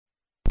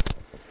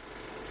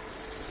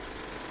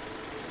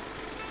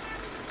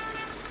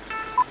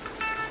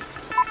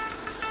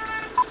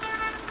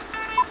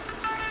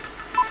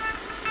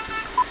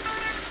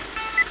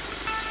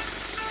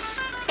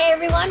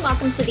everyone.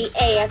 Welcome to the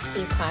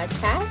AFC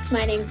podcast.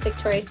 My name is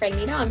Victoria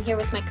Fragnino. I'm here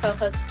with my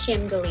co-host,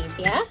 Jim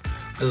Galizia.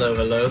 Hello,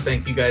 hello.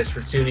 Thank you guys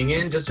for tuning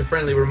in. Just a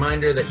friendly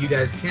reminder that you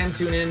guys can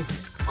tune in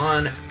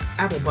on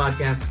Apple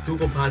Podcasts,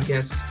 Google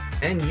Podcasts,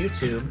 and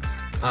YouTube.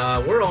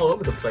 We're all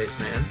over the place,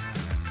 man.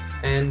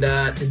 And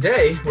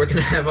today, we're going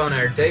to have on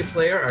our day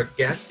player. Our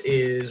guest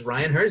is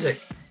Ryan Herzig.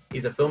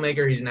 He's a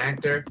filmmaker. He's an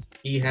actor.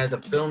 He has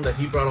a film that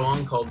he brought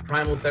along called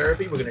Primal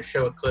Therapy. We're going to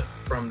show a clip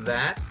from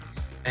that.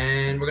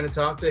 And we're going to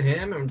talk to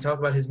him and talk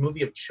about his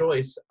movie of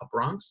choice, A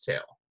Bronx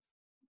Tale.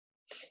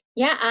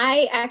 Yeah,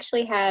 I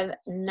actually had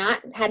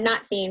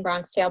not seen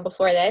Bronx Tale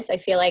before this. I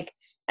feel like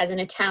as an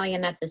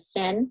Italian, that's a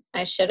sin.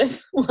 I should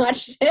have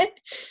watched it.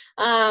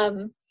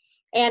 And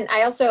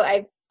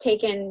I've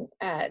taken,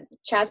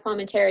 Chaz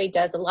Palminteri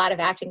does a lot of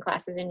acting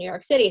classes in New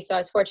York City. So I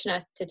was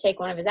fortunate to take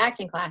one of his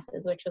acting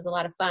classes, which was a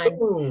lot of fun.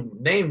 Boom,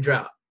 name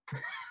drop.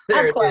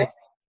 Of course.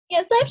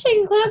 Yes, I've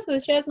taken classes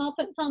with Chaz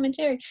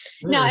Palminteri.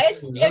 No, I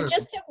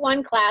just took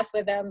one class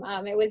with him.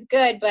 It was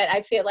good, but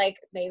I feel like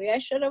maybe I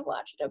should have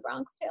watched A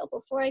Bronx Tale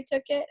before I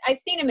took it. I've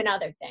seen him in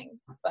other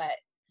things, but...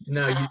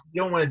 No, you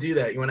don't want to do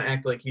that. You want to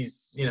act like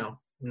he's,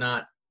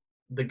 not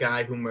the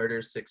guy who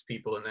murders 6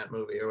 people in that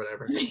movie or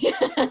whatever.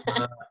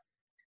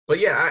 But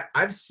yeah,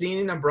 I've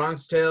seen A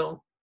Bronx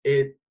Tale.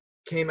 It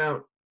came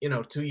out,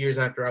 2 years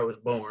after I was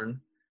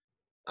born.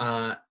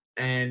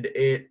 And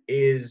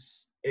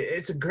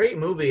it's a great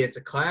movie. It's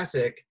a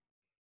classic.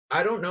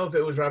 I don't know if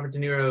it was Robert De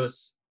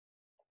Niro's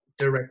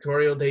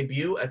directorial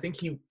debut. I think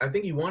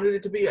he wanted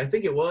it to be. I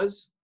think it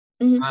was.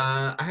 Mm-hmm.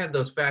 I have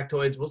those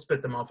factoids. We'll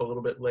spit them off a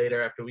little bit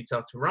later after we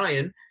talk to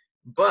Ryan.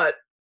 But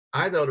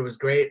I thought it was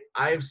great.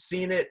 I've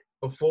seen it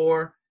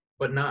before,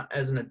 but not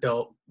as an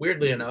adult.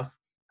 Weirdly enough,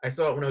 I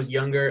saw it when I was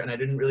younger, and I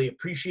didn't really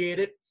appreciate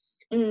it.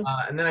 Mm.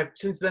 And then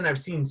since then,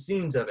 I've seen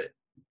scenes of it.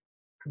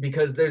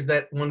 Because there's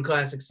that one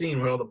classic scene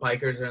where all the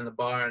bikers are in the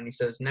bar and he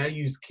says, "Now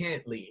you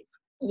can't leave."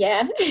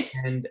 Yeah.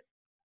 And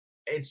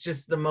it's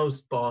just the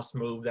most boss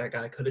move that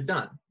guy could have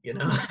done,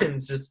 And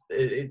it's just,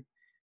 it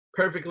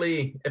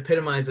perfectly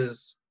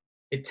epitomizes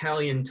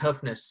Italian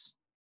toughness.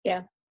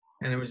 Yeah.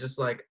 And it was just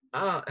like,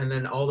 and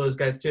then all those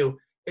guys too.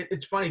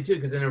 It's funny too,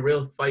 because in a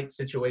real fight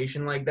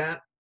situation like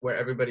that, where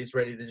everybody's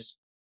ready to just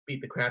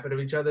beat the crap out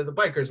of each other, the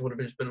bikers would have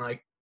just been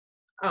like,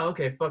 "Oh,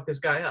 okay, fuck this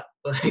guy up."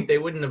 Like, they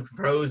wouldn't have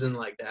frozen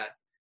like that.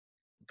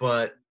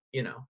 But,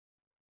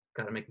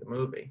 got to make the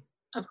movie.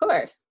 Of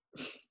course.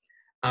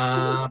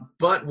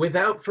 But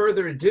without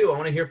further ado, I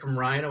want to hear from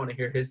Ryan. I want to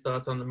hear his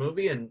thoughts on the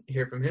movie and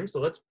hear from him. So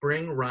let's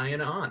bring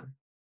Ryan on.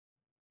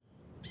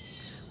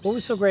 What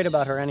was so great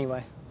about her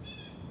anyway?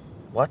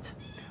 What?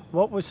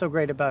 What was so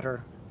great about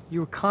her? You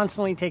were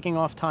constantly taking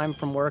off time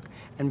from work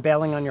and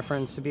bailing on your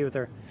friends to be with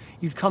her.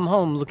 You'd come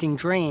home looking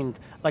drained,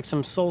 like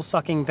some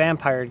soul-sucking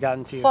vampire had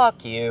gotten to you.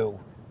 Fuck you.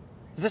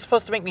 Is this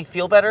supposed to make me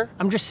feel better?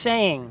 I'm just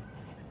saying.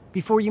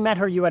 Before you met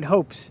her, you had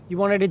hopes. You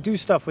wanted to do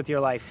stuff with your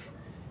life.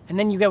 And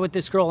then you get with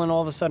this girl and all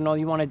of a sudden all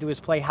you want to do is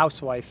play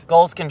housewife.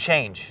 Goals can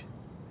change.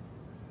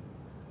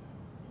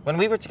 When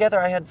we were together,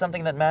 I had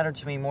something that mattered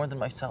to me more than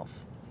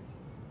myself.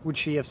 Would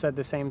she have said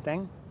the same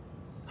thing?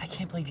 I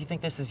can't believe you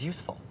think this is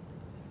useful.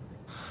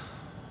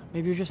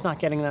 Maybe you're just not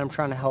getting that I'm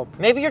trying to help.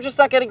 Maybe you're just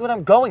not getting what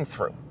I'm going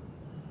through.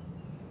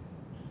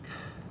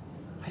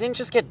 I didn't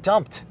just get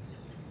dumped.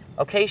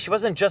 Okay, she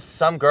wasn't just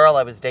some girl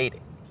I was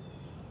dating.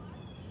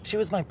 She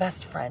was my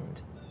best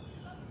friend.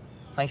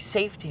 My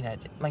safety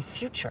net, my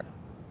future.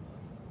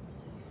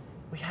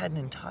 We had an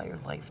entire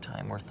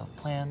lifetime worth of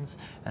plans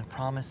and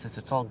promises.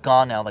 It's all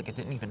gone now like it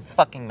didn't even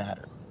fucking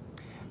matter.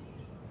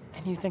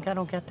 And you think I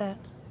don't get that?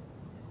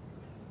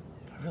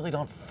 I really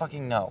don't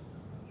fucking know.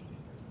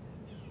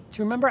 Do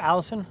you remember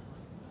Allison?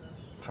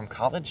 From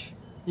college?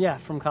 Yeah,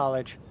 from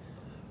college.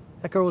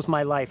 That girl was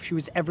my life. She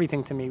was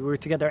everything to me. We were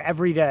together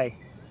every day.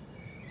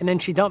 And then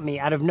she dumped me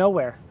out of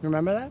nowhere.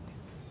 Remember that?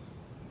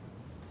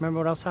 Remember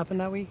what else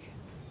happened that week?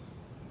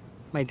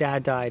 My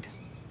dad died.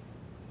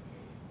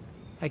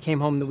 I came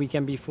home the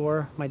weekend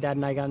before. My dad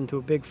and I got into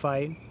a big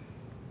fight.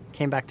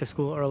 Came back to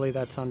school early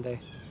that Sunday.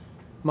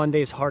 Monday,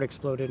 his heart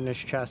exploded in his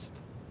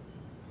chest.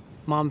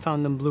 Mom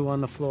found him blue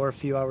on the floor a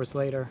few hours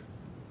later.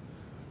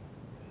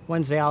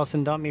 Wednesday,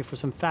 Allison dumped me for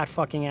some fat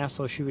fucking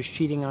asshole she was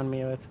cheating on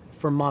me with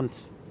for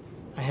months.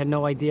 I had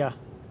no idea.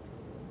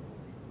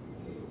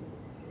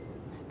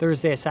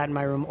 Thursday, I sat in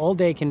my room all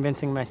day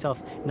convincing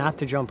myself not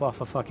to jump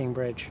off a fucking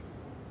bridge.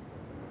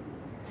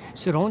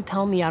 So don't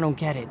tell me I don't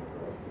get it,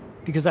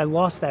 because I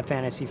lost that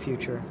fantasy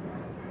future.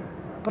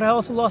 But I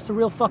also lost a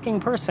real fucking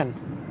person.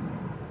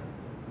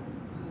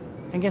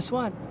 And guess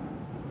what?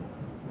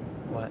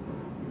 What?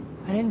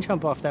 I didn't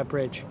jump off that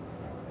bridge.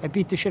 I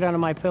beat the shit out of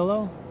my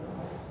pillow.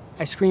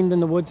 I screamed in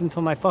the woods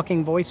until my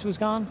fucking voice was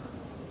gone.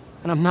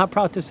 And I'm not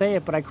proud to say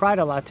it, but I cried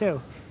a lot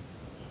too.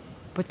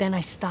 But then I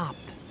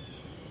stopped.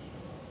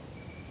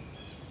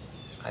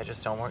 I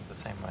just don't work the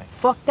same way.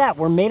 Fuck that.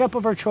 We're made up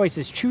of our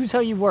choices. Choose how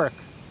you work.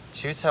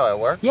 Choose how I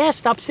work? Yeah,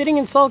 stop sitting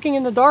and sulking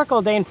in the dark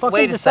all day and fucking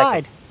Wait a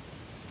decide. second.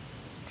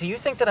 Do you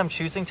think that I'm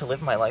choosing to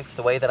live my life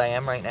the way that I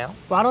am right now?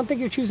 Well, I don't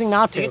think you're choosing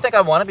not to. Do you think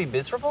I want to be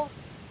miserable?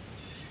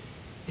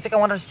 You think I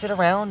want her to sit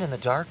around in the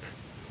dark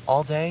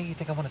all day? You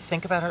think I want to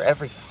think about her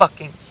every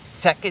fucking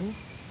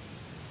second?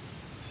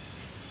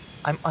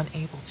 I'm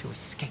unable to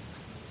escape.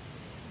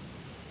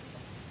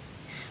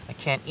 I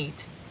can't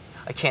eat.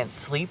 I can't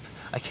sleep.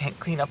 I can't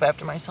clean up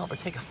after myself or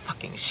take a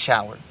fucking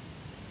shower.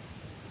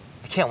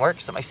 I can't work,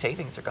 so my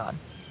savings are gone.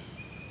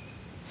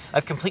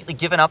 I've completely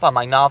given up on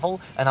my novel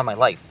and on my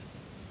life.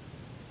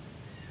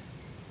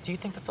 Do you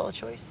think that's all a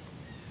choice?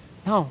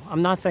 No,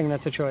 I'm not saying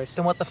that's a choice.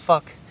 Then what the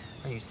fuck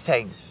are you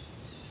saying?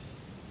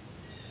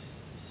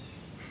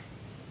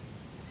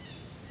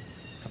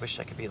 I wish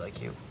I could be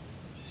like you.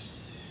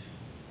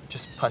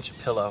 Just punch a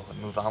pillow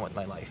and move on with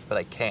my life, but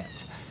I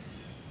can't.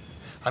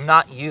 I'm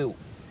not you.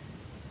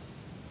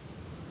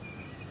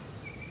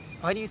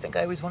 Why do you think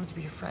I always wanted to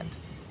be your friend?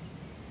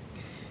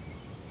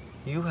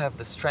 You have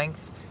the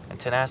strength and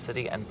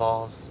tenacity and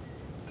balls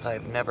that I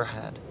have never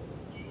had.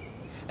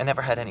 I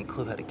never had any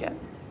clue how to get.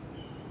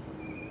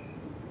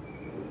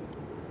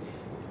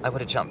 I would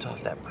have jumped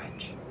off that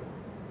bridge.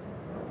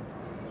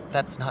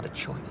 That's not a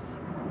choice.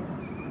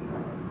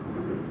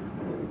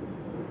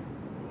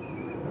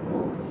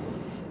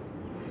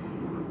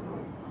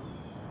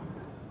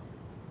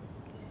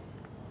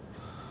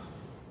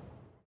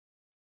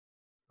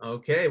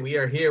 Okay, we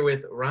are here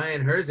with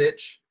Ryan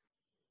Herzich.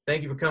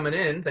 Thank you for coming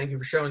in. Thank you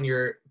for showing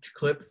your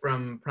clip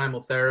from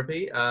Primal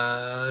Therapy.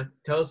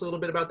 Tell us a little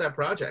bit about that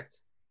project.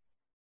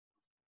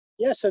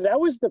 Yeah, so that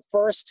was the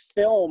first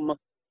film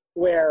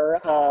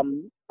where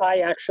I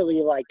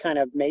actually like kind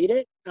of made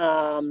it.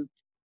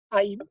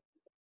 I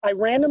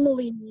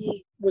randomly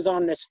was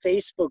on this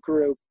Facebook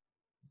group,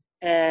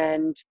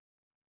 and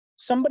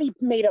somebody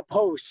made a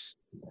post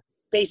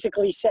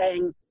basically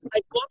saying,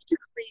 I'd love to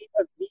create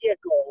a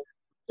vehicle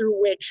through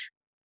which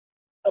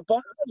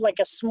like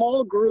a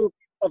small group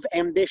of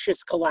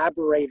ambitious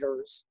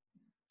collaborators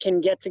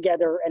can get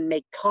together and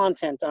make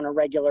content on a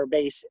regular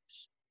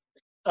basis.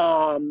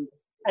 And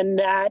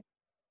that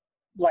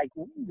like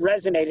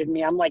resonated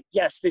me. I'm like,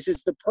 yes, this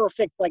is the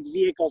perfect like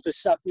vehicle to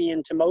suck me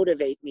in, to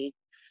motivate me.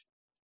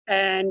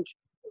 And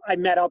I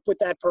met up with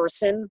that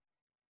person,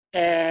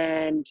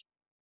 and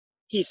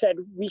he said,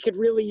 we could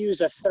really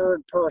use a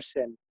third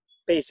person,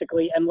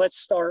 basically, and let's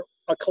start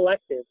a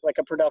collective, like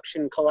a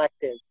production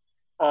collective.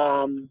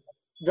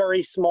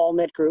 Very small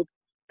knit group.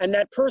 And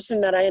that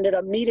person that I ended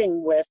up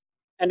meeting with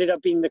ended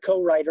up being the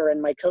co-writer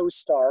and my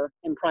co-star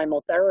in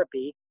Primal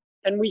Therapy.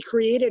 And we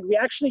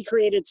actually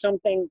created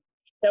something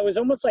that was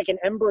almost like an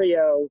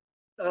embryo,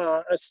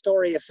 a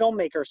story, a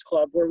filmmakers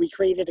club, where we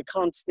created a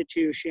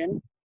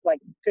constitution, like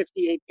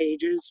 58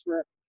 pages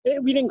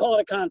we didn't call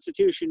it a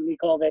constitution, we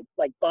called it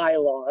like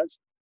bylaws,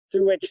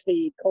 through which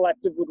the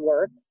collective would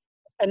work.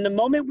 And the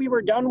moment we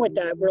were done with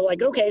that, we're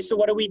like, okay, so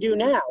what do we do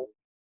now?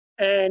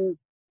 And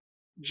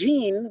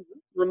Gene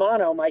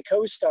Romano, my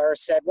co-star,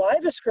 said, well, I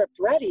have a script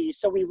ready.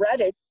 So we read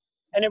it,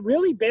 and it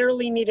really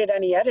barely needed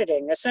any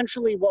editing.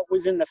 Essentially, what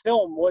was in the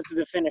film was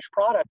the finished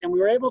product, and we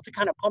were able to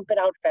kind of pump it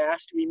out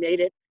fast. We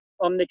made it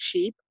on the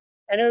cheap,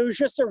 and it was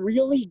just a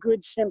really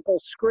good, simple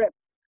script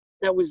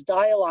that was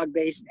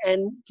dialogue-based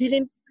and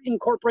didn't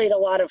incorporate a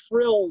lot of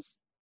frills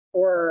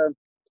or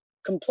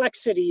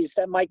complexities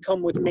that might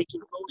come with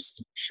making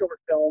most short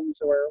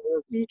films or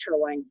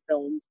feature-length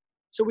films.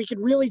 So we could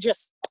really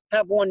just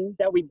have one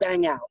that we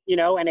bang out,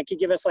 and it could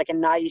give us like a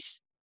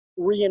nice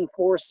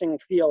reinforcing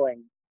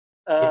feeling.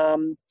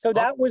 So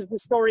that was the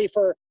story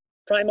for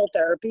Primal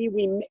Therapy.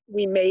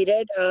 We made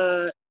it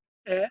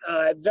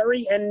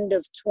very end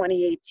of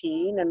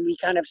 2018, and we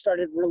kind of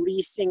started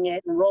releasing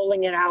it and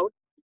rolling it out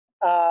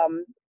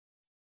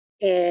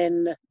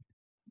in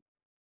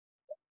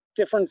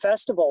different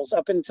festivals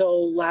up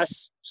until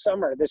this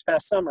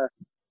past summer.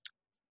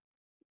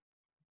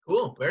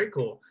 Cool, very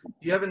cool.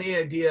 Do you have any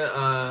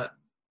idea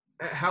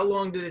how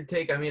long did it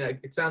take? I mean,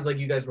 it sounds like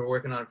you guys were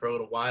working on it for a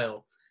little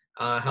while.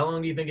 How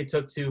long do you think it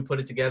took to put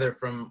it together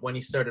from when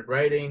you started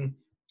writing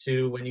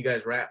to when you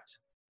guys wrapped?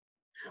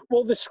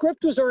 Well, the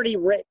script was already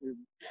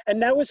written,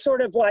 and that was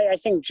sort of why I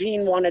think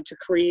Gene wanted to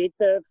create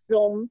the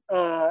film,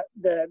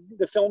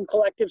 the film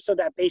collective, so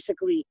that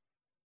basically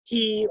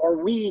he or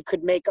we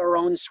could make our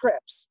own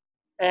scripts.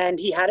 And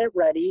he had it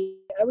ready,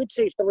 I would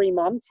say 3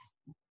 months.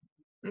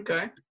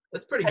 Okay,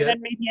 that's pretty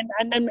good.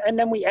 And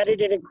then we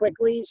edited it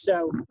quickly,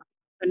 so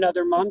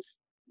another month.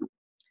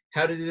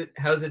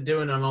 How's it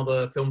doing on all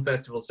the film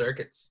festival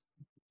circuits?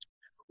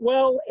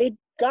 Well, it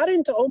got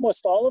into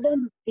almost all of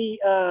them.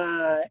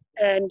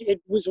 And it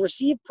was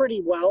received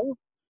pretty well.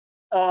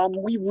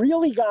 We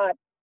really got,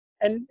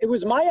 and it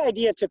was my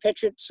idea to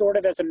pitch it sort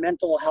of as a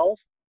mental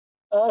health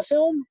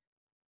film,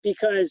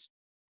 because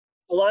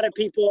a lot of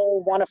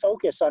people want to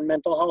focus on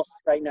mental health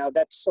right now.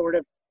 That's sort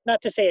of,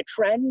 not to say a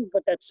trend,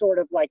 but that's sort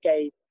of like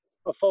a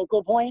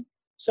focal point.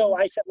 So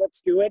I said,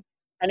 let's do it.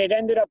 And it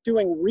ended up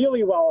doing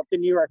really well at the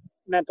New York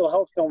Mental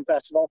Health Film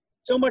Festival.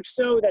 So much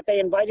so that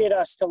they invited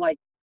us to like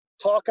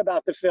talk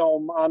about the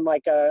film on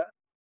like a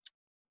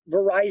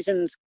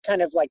Verizon's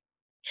kind of like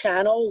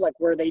channel, like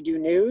where they do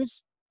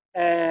news.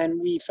 And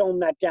we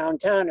filmed that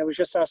downtown. It was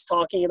just us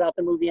talking about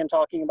the movie and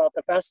talking about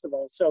the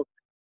festival. So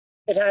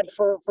it had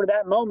for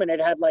that moment,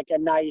 it had like a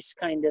nice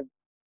kind of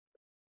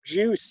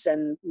juice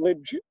and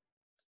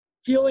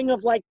feeling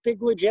of like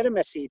big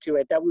legitimacy to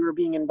it, that we were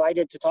being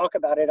invited to talk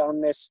about it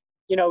on this,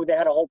 they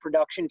had a whole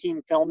production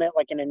team film it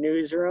like in a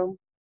newsroom.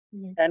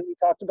 Mm-hmm. And we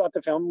talked about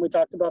the film, we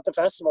talked about the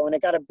festival, and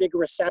it got a big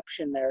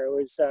reception there. It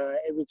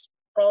was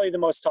probably the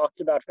most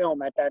talked about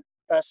film at that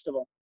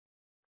festival.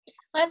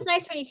 Well, that's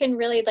nice when you can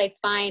really like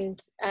find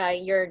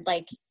your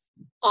like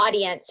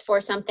audience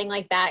for something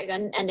like that,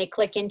 and they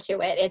click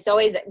into it. It's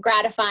always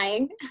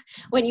gratifying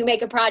when you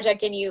make a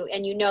project and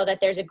you know that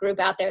there's a group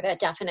out there that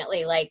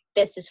definitely like,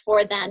 this is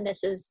for them.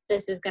 This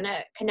is gonna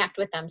connect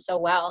with them so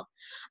well.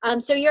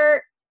 So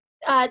you're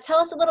tell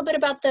us a little bit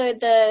about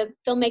the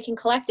filmmaking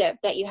collective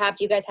that you have.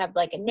 Do you guys have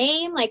like a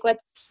name? Like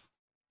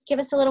give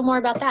us a little more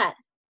about that.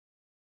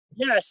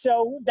 Yeah,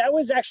 so that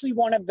was actually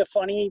one of the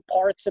funny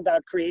parts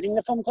about creating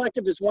the film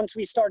collective, is once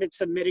we started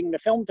submitting the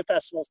film to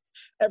festivals,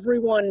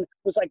 everyone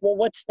was like, well,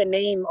 what's the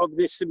name of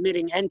this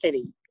submitting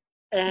entity?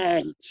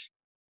 And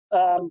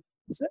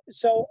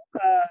so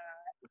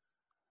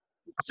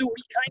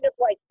we kind of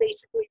like,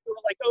 basically we were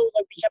like, oh,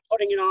 like we kept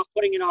putting it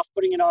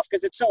off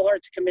because it's so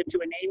hard to commit to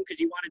a name,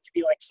 because you want it to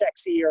be like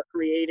sexy or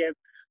creative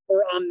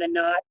or on the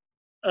knot.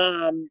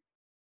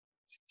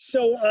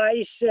 So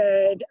I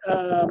said,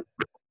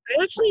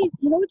 I actually,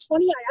 what's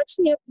funny? I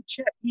actually have to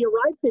check. We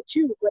arrived at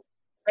 2, but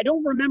I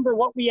don't remember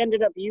what we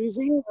ended up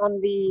using on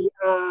the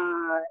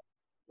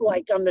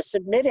on the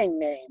submitting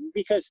name,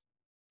 because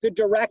the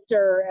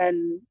director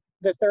and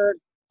the third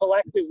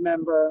collective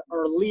member,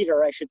 or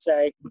leader, I should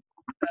say,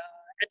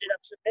 ended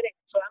up submitting.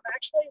 So I'm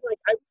actually like,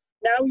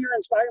 now you're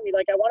inspiring me.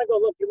 Like, I want to go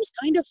look. It was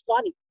kind of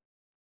funny.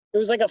 It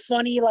was like a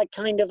funny, like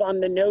kind of on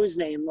the nose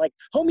name, like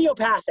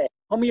Homeopathic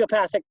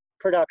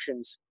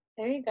Productions.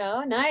 There you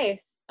go.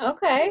 Nice.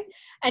 Okay.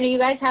 And do you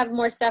guys have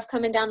more stuff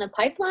coming down the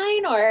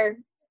pipeline, or?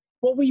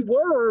 Well, we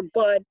were,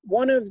 but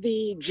one of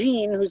the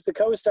Gene, who's the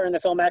co-star in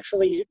the film,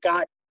 actually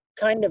got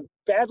kind of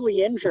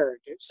badly injured.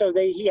 So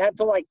he had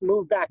to like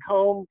move back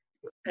home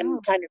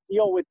and kind of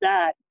deal with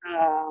that.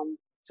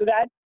 So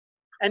that,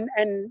 and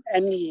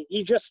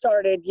he just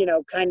started,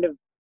 kind of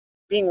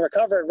being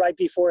recovered right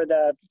before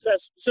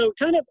so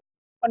kind of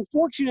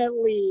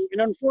unfortunately, an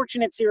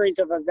unfortunate series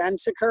of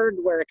events occurred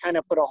where it kind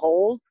of put a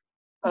hold.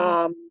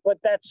 But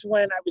that's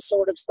when I was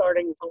sort of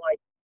starting to like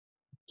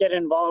get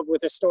involved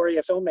with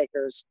Astoria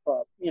Filmmakers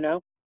Club,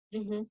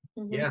 Mm-hmm,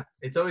 mm-hmm. Yeah,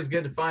 it's always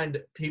good to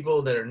find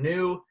people that are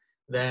new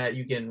that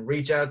you can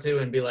reach out to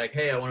and be like,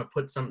 hey, I want to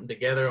put something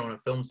together. I want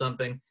to film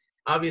something.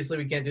 Obviously,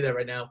 we can't do that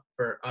right now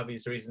for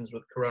obvious reasons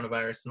with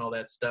coronavirus and all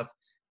that stuff.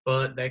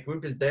 But that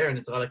group is there, and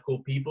it's a lot of cool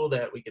people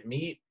that we can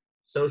meet,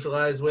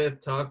 socialize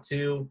with, talk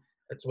to.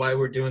 That's why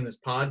we're doing this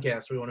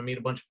podcast. We want to meet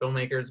a bunch of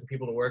filmmakers and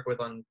people to work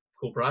with on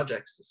cool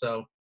projects.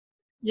 So,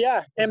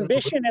 yeah,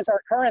 ambition is our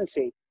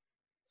currency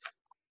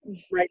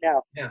right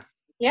now.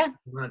 Yeah.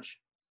 Much.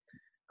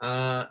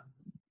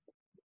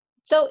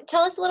 So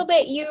tell us a little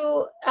bit,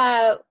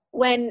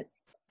 when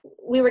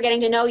we were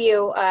getting to know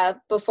you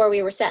before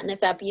we were setting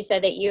this up, you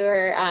said that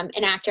you're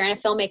an actor and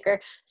a filmmaker.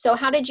 So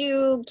how did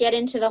you get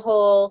into the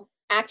whole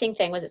acting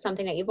thing? Was it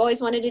something that you've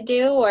always wanted to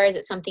do, or is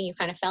it something you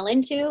kind of fell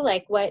into?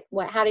 Like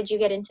how did you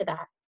get into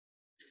that?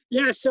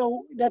 Yeah,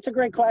 so that's a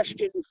great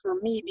question for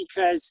me,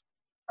 because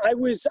I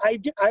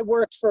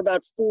worked for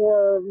about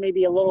 4,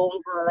 maybe a little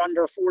over or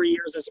under 4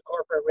 years as a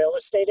corporate real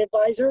estate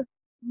advisor.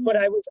 But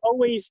I was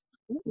always,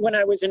 when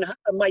I was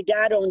my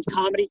dad owned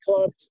comedy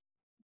clubs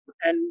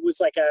and was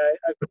like a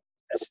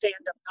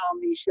stand-up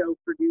comedy show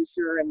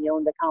producer, and he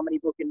owned a comedy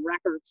book and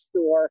record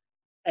store,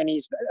 and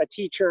he's a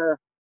teacher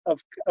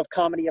of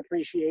comedy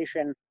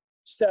appreciation.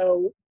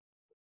 So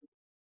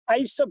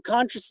I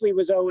subconsciously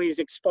was always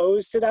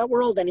exposed to that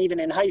world. And even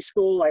in high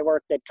school, I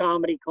worked at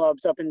comedy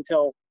clubs up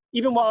until,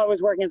 even while I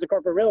was working as a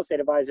corporate real estate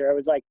advisor, I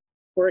was like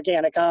working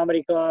at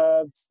comedy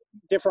clubs,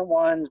 different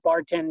ones,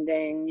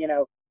 bartending,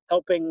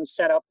 helping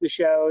set up the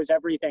shows,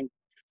 everything.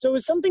 So it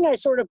was something I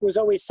sort of was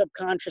always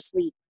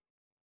subconsciously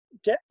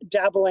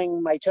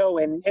dabbling my toe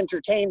in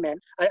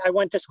entertainment. I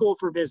went to school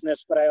for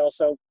business, but I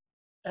also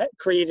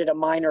created a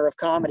minor of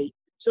comedy.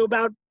 So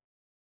about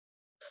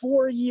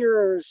 4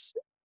 years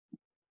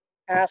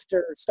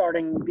after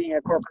starting being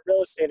a corporate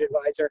real estate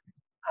advisor,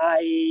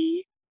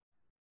 I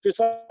just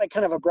like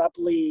kind of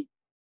abruptly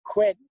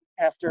quit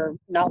after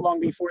not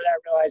long before that,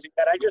 realizing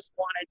that I just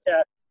wanted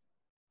to,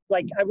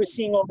 like, I was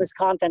seeing all this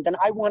content and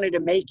I wanted to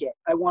make it.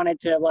 I wanted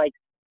to like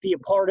be a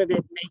part of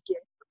it, make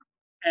it.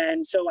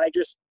 And so I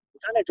just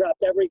kind of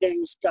dropped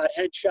everything, got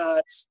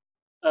headshots.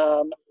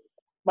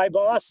 My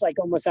boss like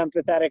almost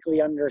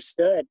empathetically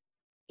understood.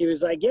 He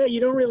was like, yeah,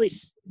 you don't really,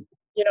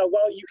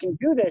 well, you can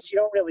do this. You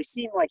don't really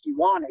seem like you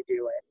want to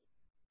do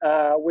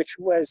it, which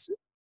was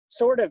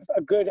sort of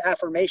a good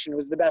affirmation. It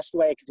was the best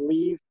way I could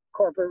leave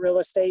corporate real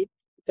estate,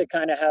 to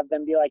kind of have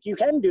them be like, you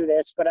can do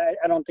this, but I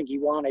don't think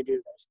you want to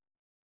do this.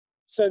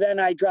 So then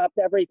I dropped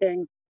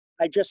everything.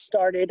 I just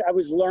started. I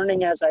was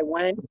learning as I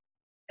went.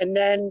 And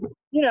then,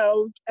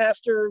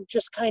 after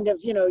just kind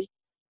of,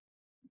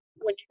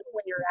 when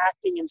when you're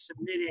acting and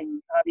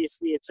submitting,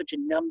 obviously it's such a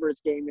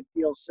numbers game. It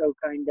feels so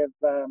kind of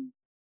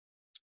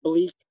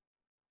bleak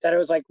that I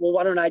was like, well,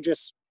 why don't I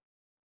just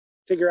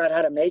figure out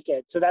how to make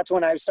it? So that's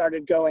when I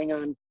started going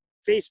on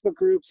Facebook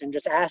groups and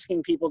just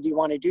asking people, do you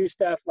want to do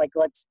stuff? Like,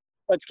 let's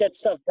get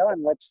stuff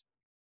done. Let's,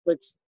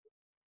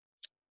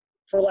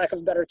 for lack of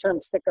a better term,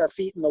 stick our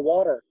feet in the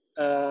water.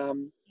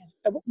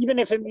 Even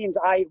if it means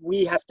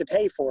we have to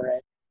pay for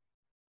it,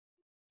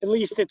 at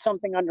least it's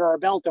something under our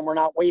belt and we're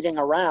not waiting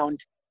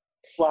around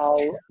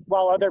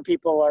while other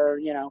people are,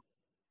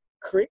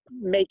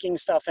 making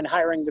stuff and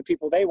hiring the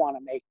people they want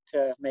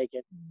to make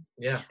it.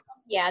 Yeah.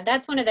 Yeah,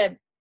 that's one of the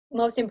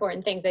most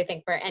important things I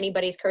think for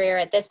anybody's career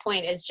at this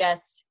point is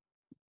just,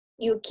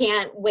 you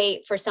can't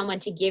wait for someone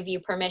to give you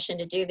permission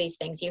to do these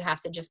things. You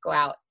have to just go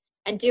out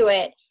and do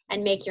it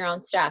and make your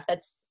own stuff.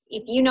 That's,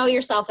 if you know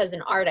yourself as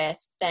an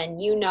artist, then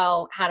you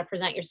know how to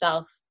present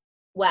yourself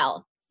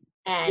well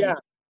and,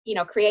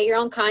 create your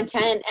own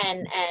content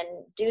and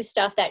do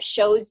stuff that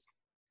shows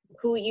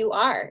who you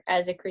are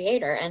as a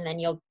creator, and then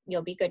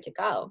you'll be good to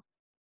go.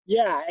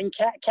 Yeah, and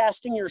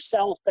casting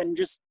yourself and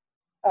just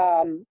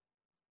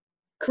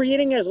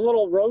creating as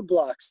little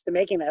roadblocks to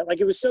making that. Like,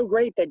 it was so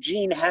great that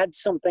Gene had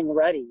something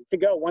ready to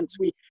go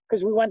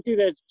because we went through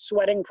the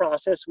sweating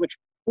process, which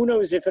who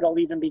knows if it'll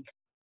even be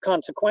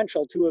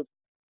consequential to have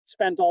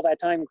spent all that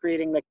time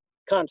creating the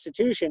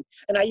Constitution.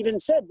 And I even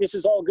said, this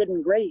is all good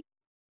and great,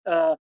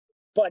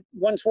 but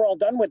once we're all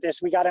done with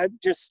this, we got to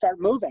just start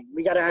moving.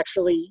 We got to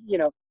actually,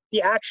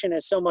 the action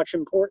is so much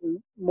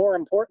more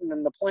important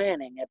than the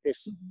planning at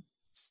this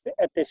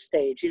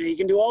stage. You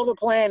can do all the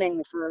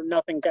planning for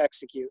nothing to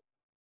execute.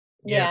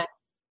 Yeah.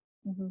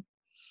 Mm-hmm.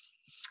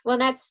 Well,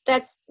 that's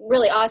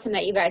really awesome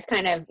that you guys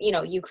kind of,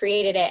 you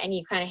created it and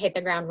you kind of hit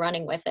the ground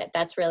running with it.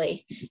 That's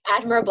really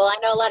admirable. I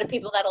know a lot of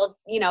people that'll,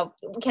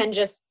 can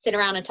just sit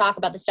around and talk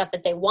about the stuff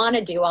that they want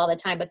to do all the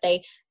time, but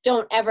they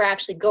don't ever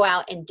actually go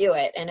out and do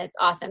it. And it's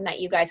awesome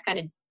that you guys kind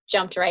of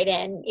jumped right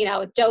in,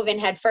 dove in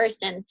head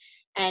first and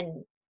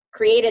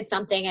created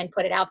something and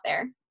put it out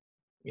there.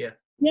 Yeah.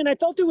 Yeah, and I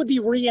felt it would be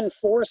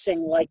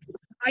reinforcing. Like,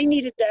 I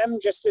needed them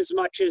just as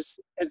much as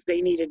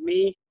they needed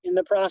me in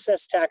the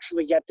process to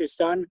actually get this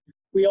done.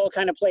 We all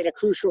kind of played a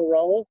crucial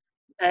role,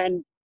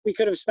 and we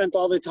could have spent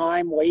all the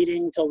time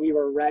waiting till we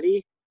were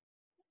ready,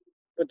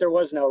 but there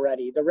was no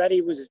ready. The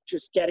ready was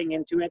just getting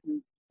into it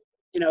and,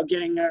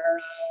 getting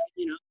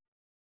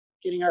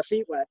our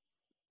feet wet.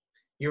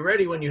 You're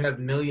ready when you have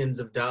millions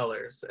of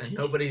dollars, and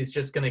nobody's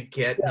just going to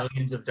get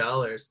millions of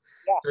dollars.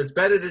 Yeah. So it's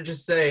better to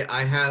just say,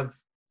 I have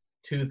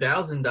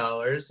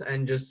 $2,000,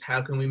 and just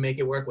how can we make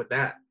it work with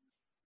that?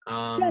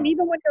 And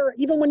even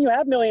when you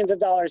have millions of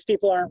dollars,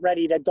 people aren't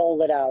ready to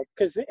dole it out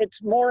because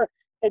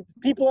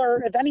people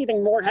are, if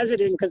anything, more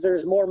hesitant because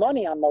there's more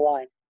money on the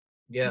line.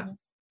 Yeah.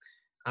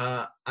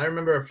 I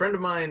remember a friend of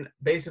mine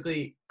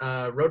basically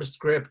wrote a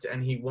script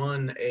and he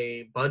won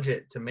a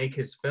budget to make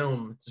his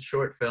film. It's a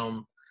short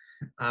film.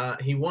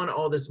 He won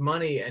all this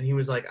money and he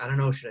was like, I don't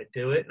know, should I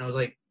do it? And I was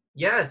like,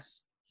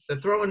 yes, they're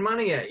throwing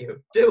money at you.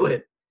 Do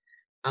it.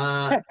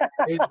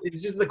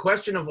 It's just the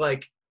question of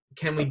like,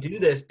 can we do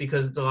this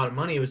because it's a lot of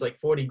money? It was like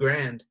 40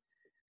 grand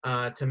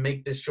to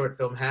make this short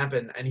film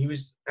happen. And he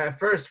was at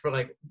first for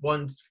like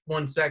one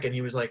second,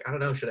 he was like, I don't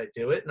know, should I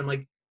do it? And I'm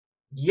like,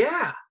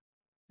 yeah,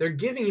 they're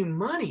giving you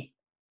money.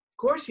 Of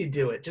course you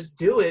do it. Just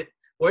do it.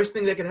 Worst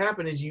thing that could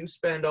happen is you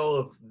spend all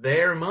of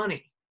their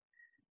money.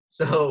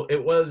 So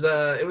it was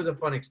a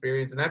fun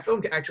experience. And that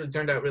film actually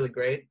turned out really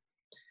great.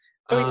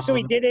 So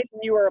he did it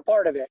and you were a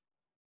part of it.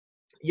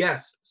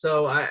 Yes.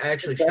 So I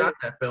actually shot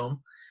that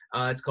film.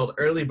 It's called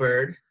Early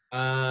Bird.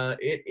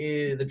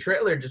 The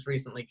trailer just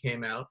recently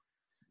came out,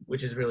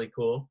 which is really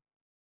cool.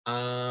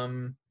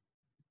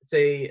 It's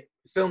a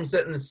film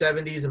set in the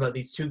 70s about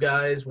these two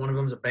guys. One of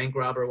them's a bank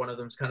robber. One of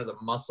them's kind of the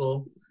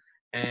muscle.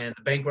 And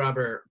the bank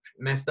robber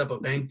messed up a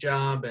bank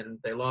job and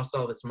they lost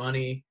all this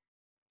money.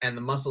 And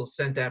the muscle's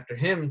sent after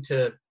him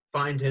to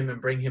find him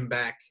and bring him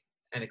back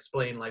and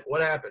explain like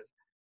what happened.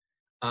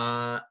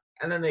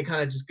 And then they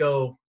kind of just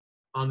go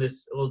on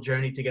this little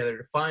journey together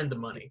to find the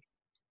money.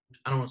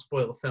 I don't want to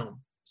spoil the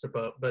film,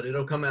 but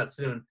it'll come out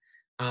soon.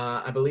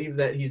 I believe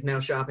that he's now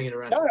shopping it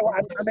around. No,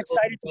 I'm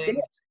excited to see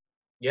it.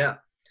 Yeah.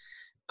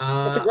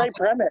 It's a great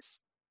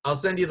premise. I'll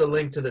send you the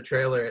link to the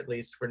trailer at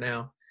least for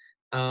now.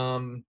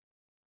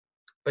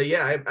 But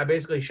yeah, I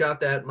basically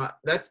shot that.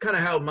 That's kind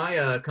of how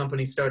my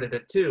company started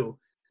it too.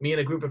 Me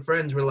and a group of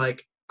friends were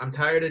like, I'm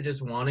tired of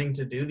just wanting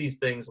to do these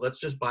things. Let's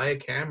just buy a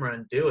camera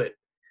and do it.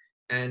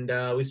 And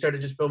we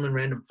started just filming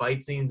random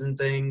fight scenes and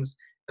things.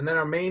 And then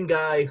our main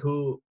guy,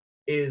 who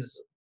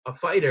is a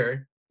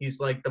fighter, he's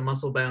like the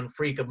muscle-bound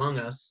freak among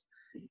us.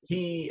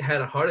 He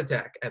had a heart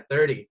attack at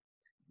 30.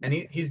 And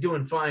he's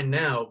doing fine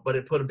now, but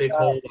it put a big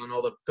hold on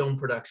all the film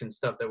production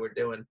stuff that we're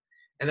doing.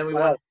 And then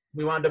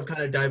we wound up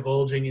kind of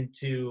divulging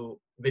into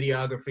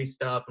videography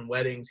stuff and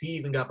weddings. He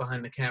even got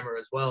behind the camera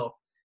as well.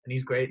 And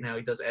he's great now.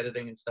 He does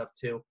editing and stuff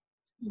too.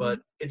 Mm-hmm. But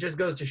it just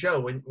goes to show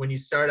when you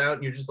start out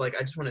and you're just like,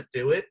 I just want to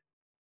do it.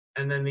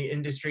 And then the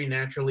industry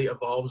naturally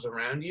evolves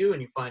around you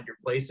and you find your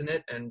place in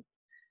it. And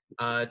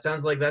It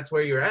sounds like that's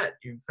where you're at.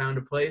 You found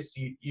a place.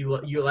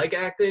 You like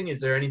acting.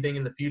 Is there anything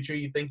in the future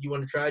you think you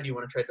want to try? Do you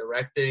want to try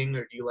directing,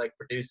 or do you like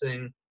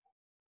producing?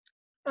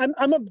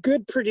 I'm a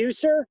good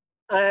producer.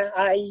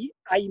 I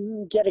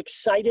get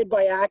excited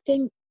by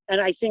acting, and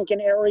I think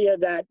an area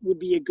that would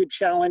be a good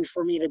challenge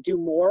for me to do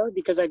more,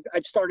 because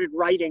I've started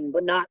writing,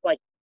 but not like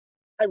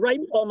I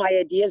write all my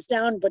ideas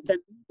down, but then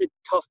the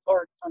tough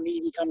part for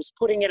me becomes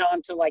putting it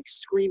onto like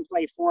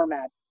screenplay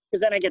format,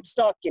 because then I get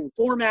stuck in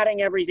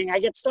formatting everything. I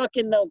get stuck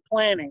in the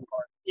planning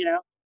part, you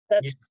know.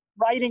 That's Yeah.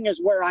 Writing is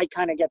where I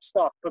kind of get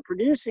stuck, but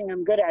producing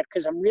I'm good at,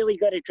 because I'm really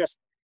good at just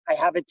I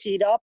have it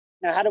teed up.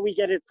 Now, how do we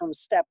get it from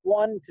step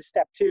 1 to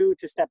step 2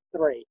 to step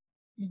 3?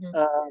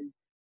 Mhm.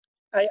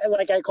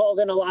 I called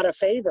in a lot of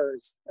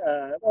favors,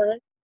 or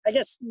I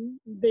guess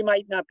they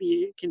might not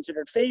be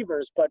considered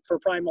favors, but for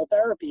Primal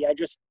Therapy,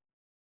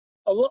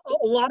 a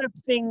lot of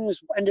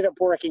things ended up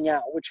working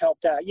out, which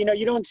helped out. You know,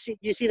 you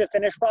see the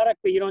finished product,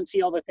 but you don't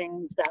see all the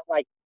things that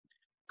like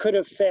could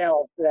have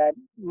failed that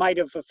might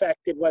have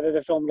affected whether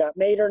the film got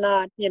made or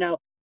not, you know.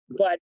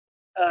 But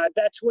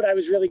that's what I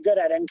was really good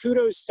at. And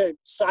kudos to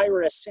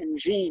Cyrus and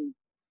Gene,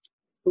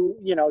 who,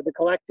 you know, the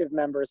collective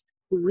members,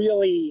 who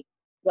really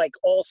like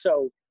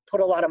also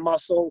put a lot of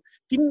muscle.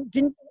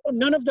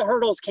 None of the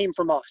hurdles came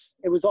from us.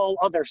 It was all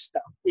other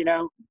stuff, you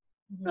know.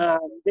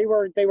 They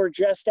were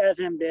just as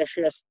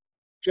ambitious,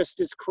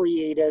 just as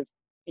creative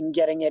in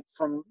getting it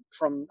from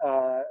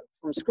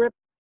script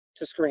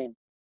to screen.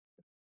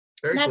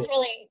 Very That's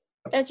cool.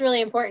 that's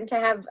really important to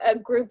have a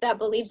group that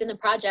believes in the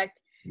project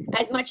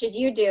as much as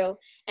you do,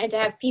 and to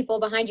have people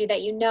behind you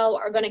that you know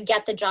are going to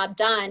get the job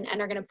done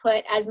and are going to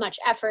put as much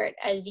effort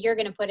as you're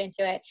going to put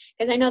into it.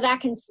 Because I know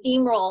that can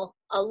steamroll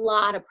a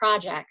lot of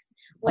projects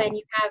when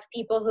you have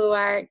people who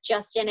are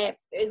just in it,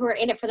 who are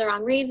in it for the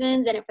wrong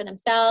reasons, in it for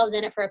themselves,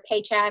 in it for a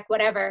paycheck,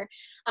 whatever.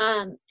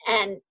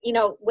 And you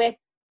know, with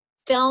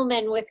film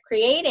and with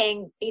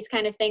creating these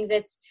kind of things,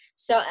 it's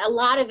so a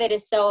lot of it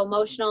is so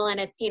emotional, and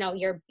it's, you know,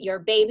 your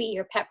baby,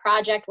 your pet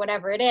project,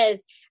 whatever it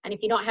is. And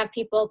if you don't have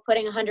people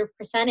putting 100%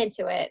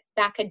 into it,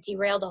 that could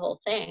derail the whole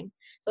thing.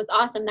 So it's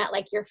awesome that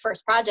like your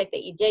first project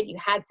that you did, you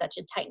had such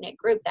a tight knit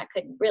group that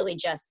could really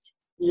just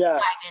Yeah.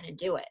 dive in and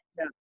do it.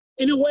 Yeah.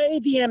 In a way,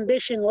 the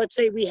ambition, let's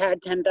say we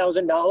had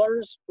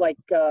 $10,000, like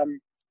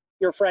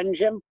your friend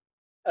Jim,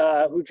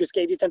 who just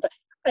gave you 10,000.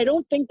 I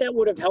don't think that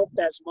would have helped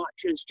as much.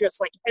 It's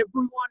just like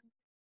everyone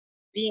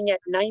being at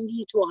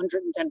 90 to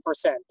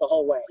 110% the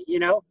whole way, you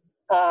know?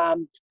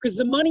 Because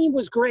the money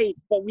was great,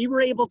 but we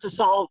were able to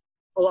solve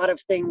a lot of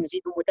things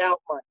even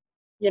without money,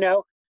 you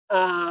know?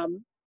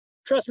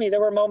 Trust me, there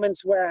were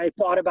moments where I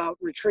thought about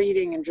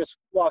retreating and just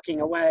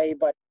walking away,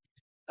 but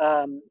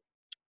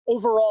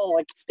overall,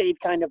 it stayed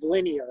kind of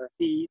linear,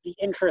 the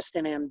interest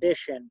and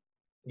ambition.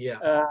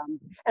 Yeah.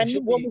 And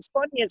what was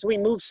funny is we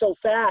moved so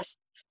fast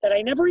that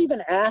I never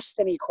even asked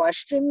any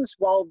questions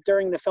while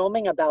during the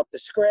filming about the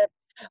script,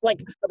 like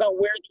about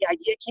where the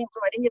idea came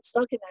from. I didn't get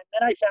stuck in that.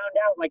 And then I found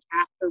out, like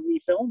after we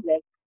filmed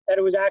it, that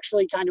it was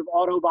actually kind of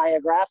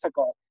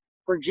autobiographical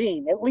for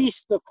Gene, at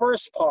least the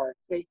first part,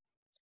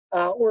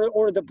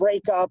 or the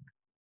breakup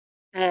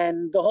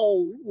and the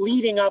whole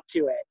leading up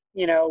to it,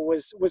 you know,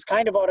 was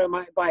kind of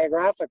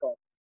autobiographical.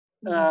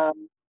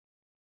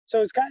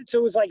 So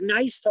it was like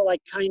nice to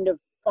like kind of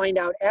find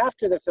out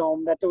after the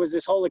film that there was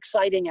this whole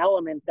exciting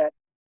element that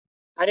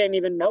I didn't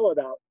even know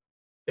about.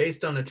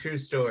 Based on a true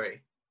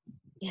story.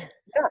 Yeah,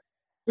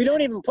 we don't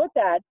even put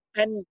that,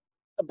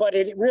 but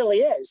it really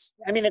is.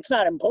 I mean, it's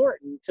not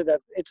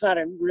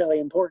really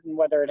important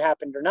whether it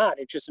happened or not.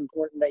 It's just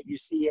important that you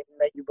see it and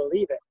that you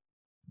believe it.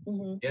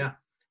 Mm-hmm. Yeah.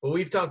 Well,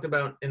 we've talked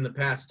about in the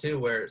past too,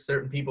 where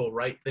certain people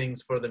write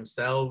things for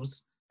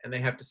themselves and they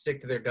have to stick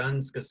to their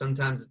guns, because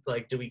sometimes it's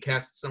like, do we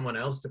cast someone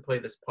else to play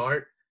this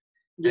part?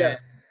 Yeah. And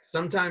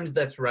sometimes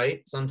that's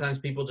right. Sometimes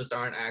people just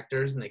aren't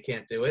actors and they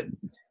can't do it.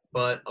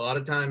 But a lot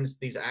of times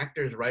these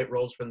actors write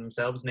roles for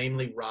themselves,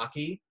 namely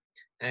Rocky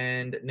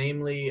and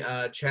namely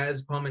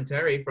Chaz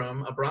Palminteri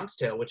from A Bronx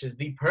Tale, which is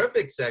the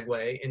perfect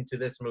segue into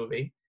this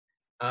movie.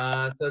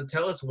 So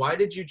tell us, why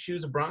did you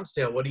choose A Bronx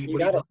Tale? What do you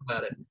love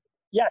about it?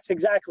 Yes,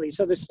 exactly.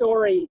 So the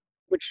story,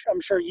 which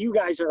I'm sure you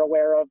guys are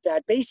aware of,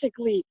 that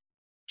basically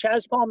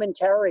Chaz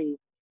Palminteri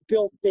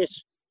built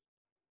this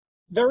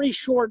very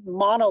short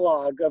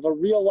monologue of a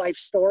real life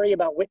story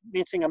about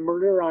witnessing a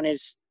murder on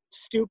his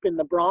stoop in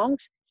the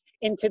Bronx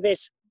into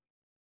this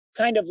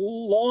kind of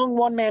long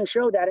one-man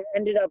show that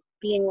ended up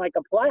being like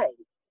a play.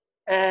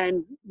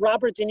 And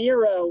Robert De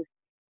Niro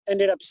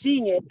ended up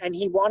seeing it, and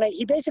he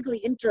basically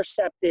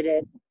intercepted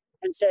it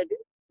and said,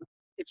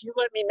 if you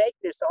let me make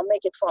this, I'll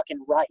make it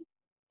fucking right,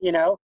 you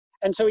know?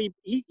 And so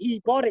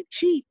he bought it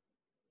cheap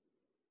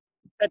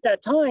at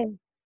that time.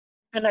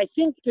 And I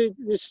think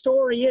the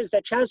story is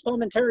that Chaz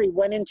Palminteri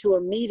went into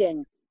a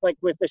meeting like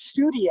with the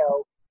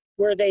studio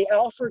where they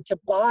offered to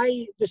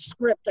buy the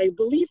script, I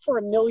believe for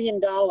 $1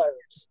 million.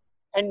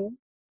 And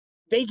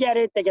they get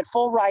it, they get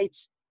full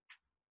rights.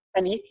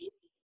 And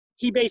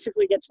he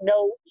basically gets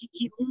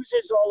he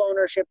loses all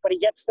ownership, but he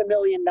gets the $1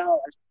 million.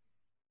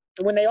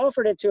 And when they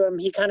offered it to him,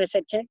 he kind of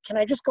said, can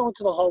I just go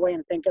into the hallway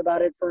and think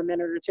about it for a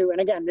minute or two? And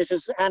again, this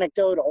is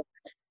anecdotal.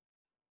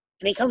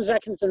 And he comes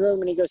back into the room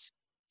and he goes,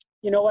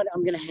 you know what?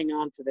 I'm going to hang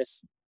on to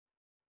this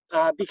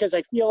because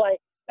I feel like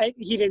I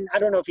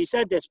don't know if he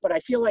said this, but I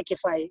feel like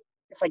if I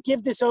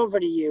give this over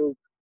to you,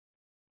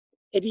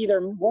 it either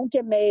won't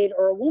get made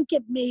or it won't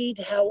get made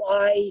how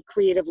I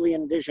creatively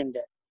envisioned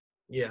it.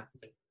 Yeah.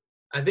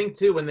 I think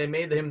too, when they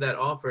made him that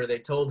offer, they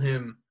told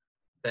him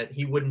that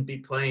he wouldn't be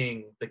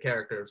playing the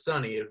character of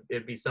Sonny.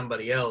 It'd be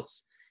somebody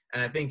else.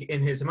 And I think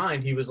in his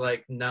mind, he was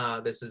like,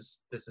 nah, this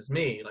is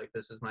me. Like,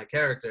 this is my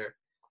character.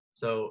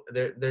 So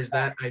there's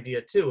that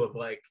idea too of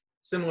like,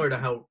 similar to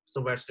how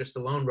Sylvester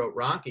Stallone wrote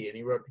Rocky and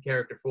he wrote the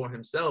character for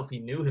himself. He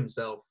knew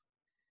himself.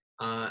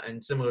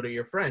 And similar to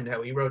your friend,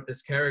 how he wrote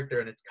this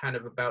character and it's kind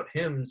of about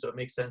him. So it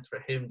makes sense for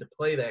him to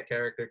play that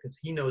character because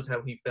he knows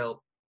how he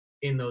felt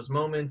in those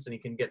moments and he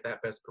can get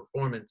that best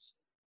performance.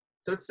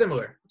 So it's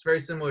similar. It's very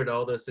similar to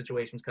all those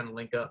situations kind of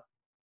link up.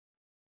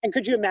 And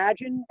could you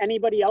imagine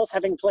anybody else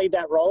having played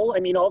that role? I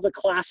mean, all the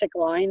classic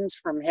lines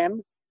from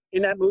him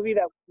in that movie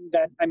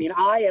that I mean,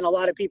 I and a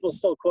lot of people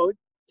still quote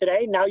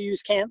today, now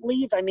yous can't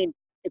leave. I mean,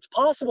 it's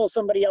possible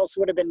somebody else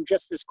would have been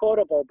just as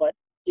quotable, but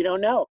you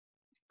don't know.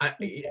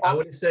 I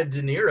would have said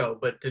De Niro,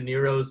 but De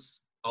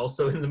Niro's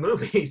also in the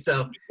movie,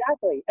 so.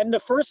 Exactly. And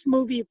the first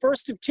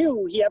of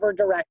two he ever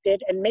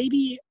directed, and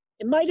maybe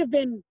it might have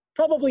been,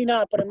 probably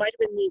not, but it might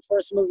have been the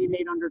first movie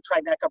made under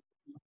Tribeca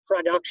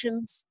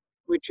Productions,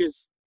 which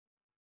is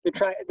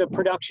the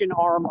production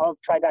arm of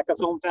Tribeca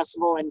Film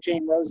Festival and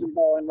Jane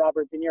Rosenthal and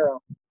Robert De Niro.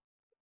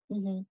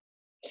 Mm-hmm.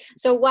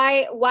 So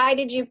why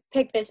did you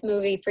pick this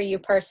movie for you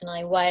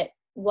personally?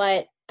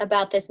 What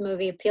about this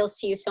movie appeals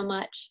to you so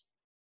much?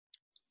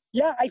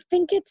 Yeah, I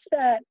think it's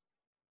that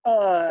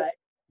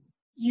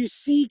you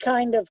see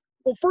kind of,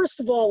 well,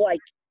 first of all, like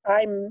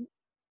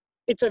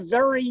it's a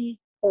very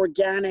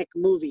organic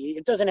movie.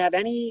 It doesn't have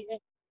any,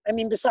 I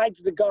mean, besides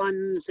the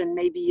guns and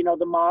maybe, you know,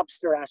 the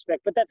mobster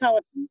aspect, but that's not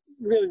what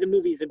really the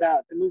movie's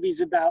about. The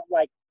movie's about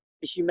like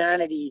the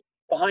humanity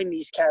behind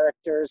these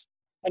characters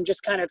and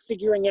just kind of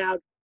figuring out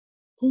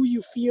who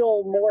you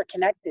feel more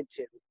connected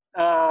to.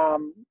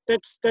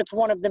 That's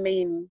one of the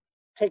main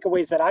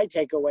takeaways that I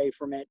take away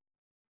from it.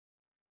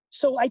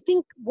 So I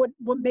think what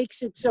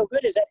makes it so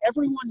good is that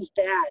everyone's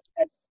bad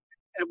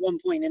at one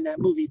point in that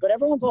movie, but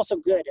everyone's also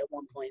good at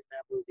one point in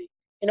that movie.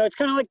 You know, it's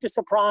kind of like The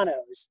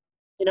Sopranos.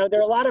 You know, there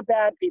are a lot of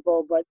bad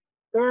people, but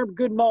there are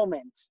good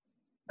moments.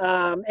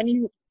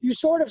 And you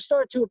sort of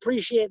start to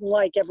appreciate and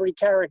like every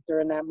character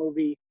in that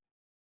movie,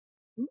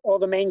 all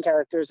the main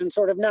characters, and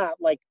sort of not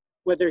like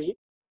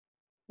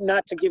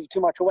not to give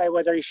too much away,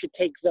 whether he should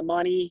take the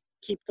money,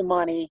 keep the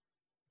money.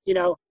 You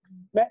know,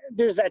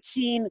 there's that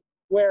scene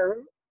where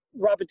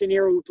Robert De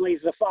Niro, who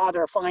plays the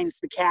father, finds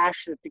the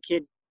cash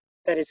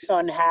that his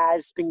son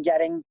has been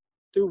getting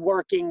through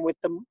working with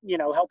the, you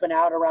know, helping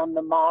out around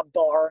the mob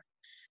bar.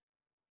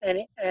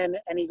 And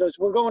he goes,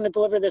 we're going to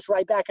deliver this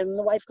right back. And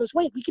the wife goes,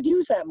 wait, we could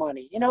use that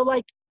money. You know,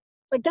 like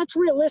that's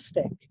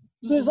realistic.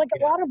 So there's like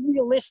a lot of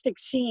realistic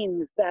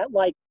scenes that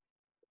like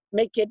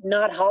make it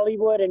not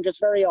Hollywood and just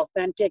very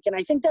authentic. And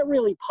I think that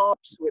really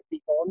pops with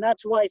people. And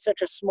that's why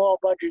such a small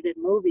budgeted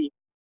movie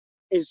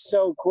is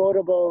so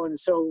quotable and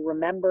so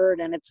remembered.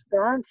 And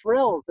there aren't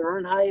frills, there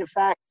aren't high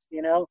effects,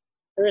 you know,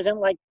 there isn't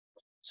like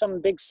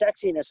some big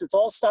sexiness. It's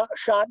all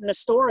shot in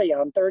Astoria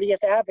on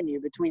 30th Avenue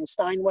between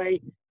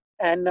Steinway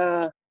and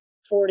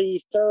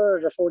 43rd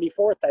or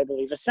 44th, I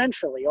believe,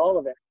 essentially all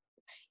of it.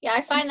 Yeah,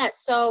 I find that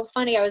so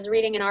funny. I was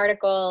reading an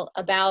article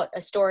about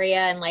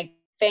Astoria and like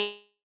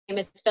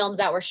famous films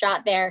that were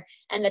shot there,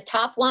 and the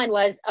top one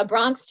was A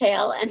Bronx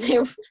Tale, and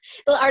the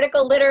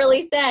article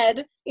literally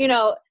said, you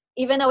know,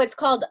 even though it's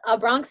called A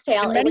Bronx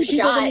Tale, and many it was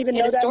people shot didn't even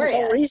in know Astoria.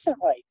 that until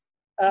recently.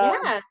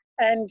 Yeah.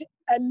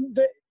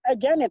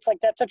 Again, it's like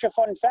that's such a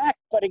fun fact,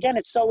 but again,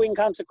 it's so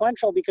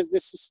inconsequential because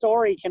this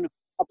story can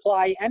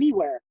apply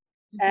anywhere.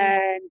 Mm-hmm.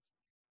 And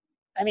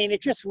I mean, it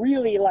just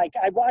really like,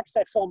 I watched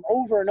that film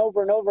over and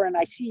over and over, and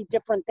I see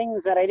different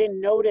things that I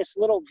didn't notice,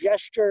 little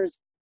gestures.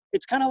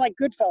 It's kind of like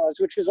Goodfellas,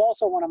 which is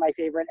also one of my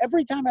favorite.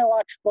 Every time I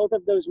watch both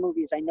of those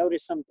movies, I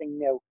notice something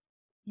new.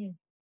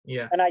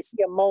 Yeah. And I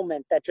see a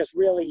moment that just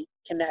really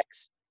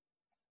connects.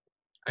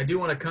 I do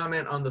want to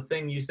comment on the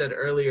thing you said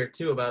earlier,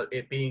 too, about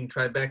it being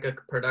Tribeca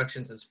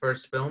Productions'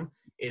 first film.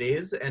 It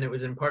is, and it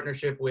was in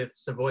partnership with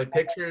Savoy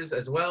Pictures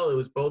as well. It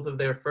was both of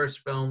their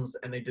first films,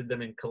 and they did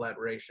them in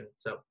collaboration.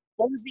 So,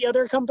 what was the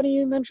other company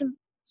you mentioned?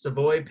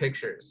 Savoy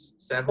Pictures.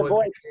 Savoy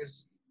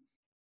Pictures.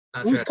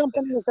 Whose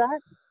company was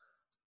that?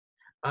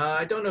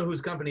 I don't know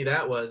whose company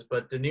that was,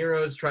 but De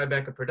Niro's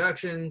Tribeca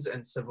Productions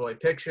and Savoy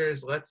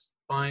Pictures. Let's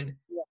find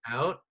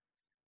out.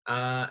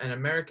 An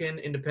American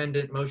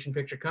independent motion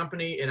picture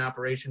company in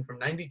operation from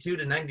 92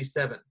 to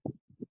 97.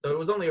 So it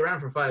was only around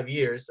for 5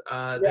 years.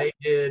 They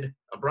did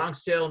A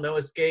Bronx Tale, No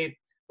Escape,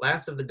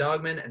 Last of the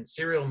Dogmen, and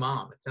Serial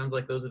Mom. It sounds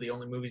like those are the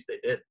only movies they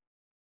did.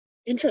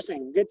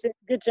 Interesting.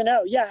 Good to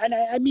know. Yeah, and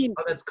I mean...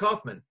 Oh, that's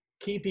Kaufman.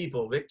 Key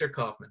people, Victor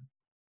Kaufman.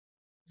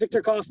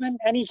 Victor Kaufman?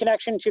 Any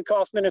connection to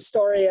Kaufman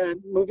Astoria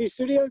movie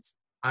studios?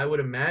 I would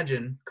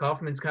imagine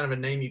Kaufman's kind of a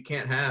name you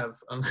can't have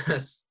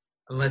unless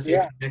you're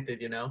Yeah.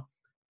 connected, you know.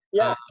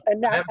 Yeah,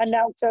 and I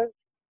now to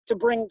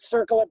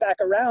circle it back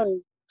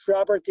around,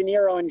 Robert De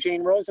Niro and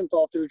Jane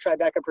Rosenthal through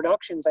Tribeca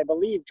Productions, I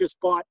believe, just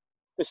bought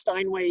the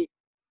Steinway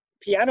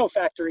Piano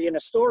Factory in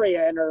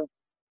Astoria,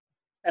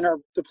 and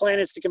the plan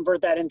is to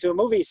convert that into a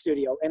movie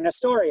studio in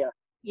Astoria.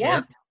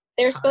 Yeah.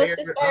 They're supposed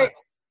to start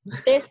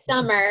this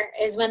summer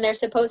is when they're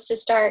supposed to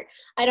start.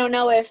 I don't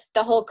know if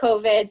the whole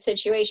COVID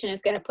situation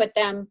is going to put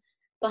them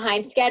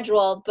behind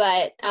schedule,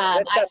 but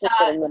That's definitely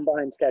putting them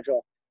behind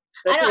schedule.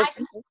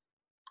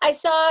 I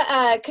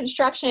saw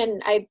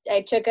construction. I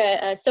took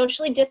a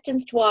socially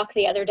distanced walk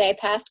the other day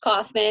past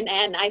Kaufman,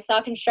 and I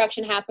saw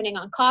construction happening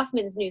on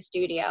Kaufman's new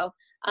studio.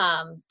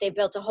 They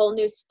built a whole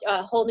new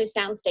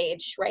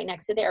soundstage right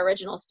next to their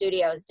original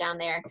studios down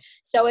there.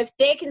 So if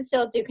they can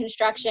still do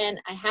construction,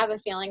 I have a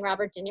feeling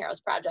Robert De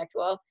Niro's project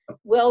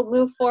will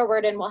move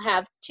forward, and we'll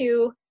have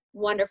 2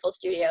 wonderful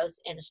studios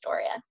in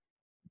Astoria.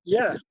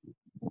 Yeah.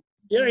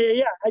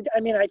 I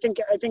mean, I think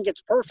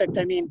it's perfect.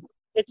 I mean,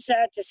 it's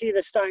sad to see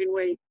the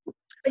Steinway.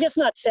 I guess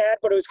not sad,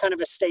 but it was kind of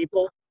a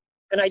staple.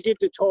 And I did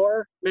the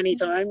tour many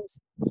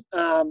times.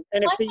 And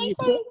I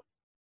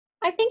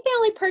think they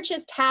only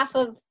purchased half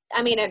of.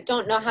 I mean, I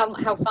don't know how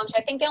functional.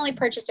 I think they only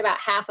purchased about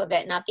half of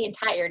it, not the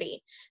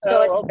entirety.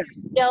 So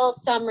there's still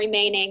some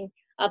remaining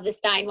of the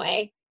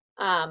Steinway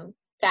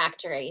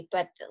factory,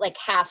 but like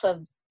half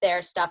of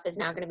their stuff is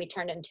now going to be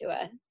turned into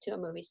a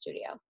movie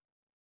studio.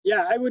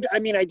 Yeah,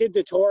 I did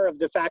the tour of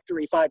the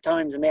factory 5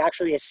 times, and they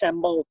actually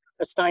assemble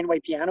a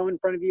Steinway piano in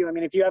front of you. I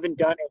mean, if you haven't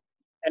done it,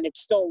 and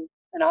it's still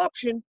an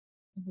option,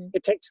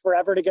 it takes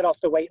forever to get off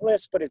the wait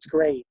list, but it's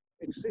great.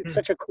 It's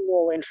such a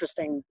cool,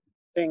 interesting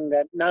thing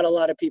that not a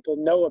lot of people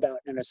know about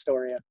in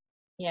Astoria.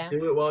 Yeah.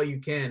 Do it while you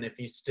can, if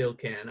you still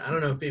can. I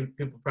don't know if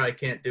people probably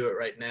can't do it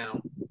right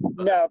now.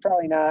 No,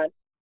 probably not.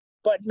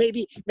 But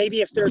maybe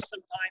if there's some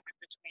time in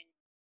between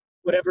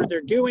whatever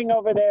they're doing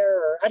over there,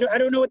 or I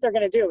don't know what they're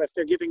going to do if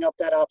they're giving up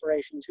that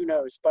operations. Who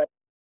knows? But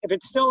if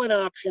it's still an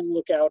option,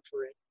 look out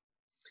for it.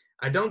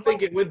 I don't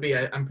think it would be.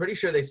 I'm pretty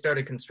sure they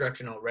started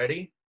construction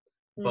already,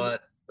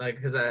 but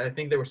because I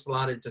think they were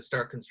slotted to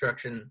start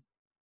construction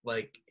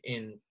like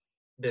in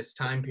this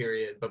time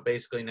period, but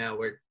basically now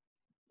we're,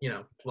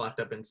 locked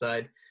up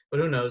inside. But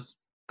who knows?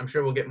 I'm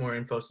sure we'll get more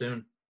info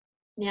soon.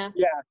 Yeah.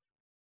 Yeah.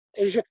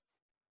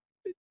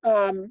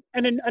 And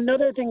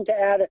another thing to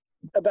add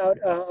about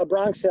A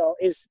Bronx Tale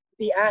is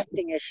the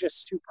acting is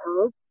just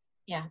superb.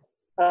 Yeah.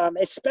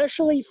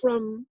 Especially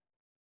from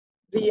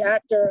the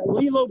actor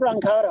Lilo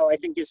Brancato, I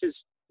think is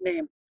his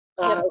name,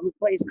 who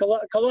plays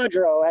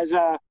Calogero as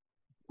a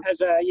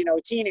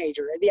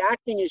teenager. The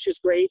acting is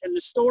just great, and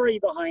the story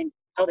behind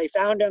how they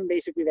found him.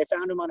 Basically, they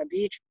found him on a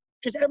beach.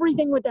 Just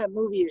everything with that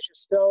movie is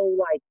just so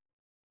like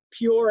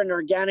pure and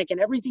organic, and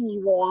everything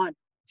you want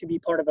to be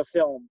part of a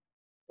film,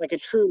 like a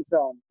true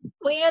film.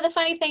 Well, the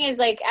funny thing is,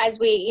 like, as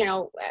we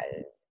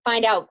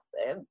find out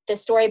the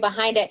story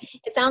behind it,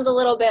 it sounds a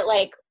little bit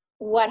like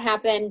what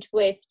happened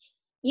with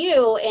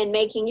you in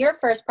making your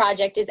first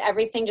project. Is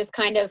everything just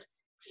kind of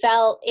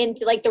fell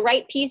into, like, the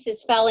right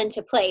pieces fell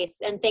into place,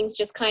 and things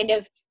just kind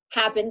of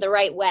happened the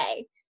right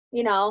way,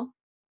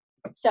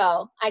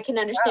 So I can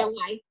understand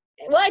why.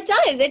 Well, it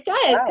does.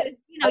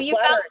 Because, you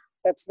found.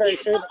 That's very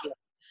sweet.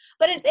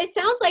 But it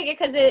sounds like it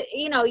because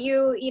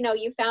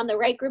you found the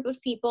right group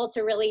of people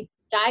to really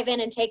dive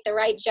in and take the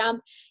right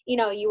jump.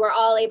 You were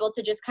all able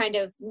to just kind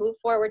of move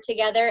forward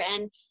together,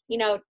 and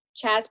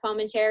Chaz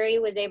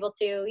Palminteri was able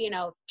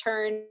to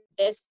turn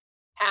this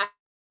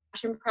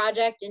passion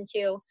project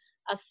into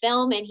a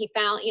film, and he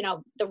found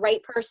the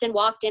right person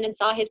walked in and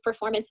saw his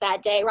performance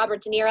that day,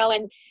 Robert De Niro,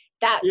 and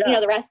that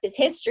the rest is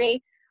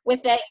history.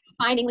 With the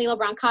finding Lilo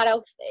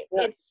Brancato,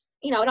 it's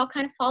it all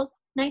kind of falls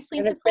nicely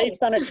into place. And it's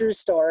based on a true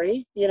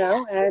story,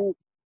 and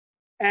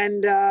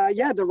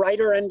the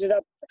writer ended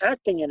up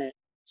acting in it.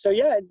 So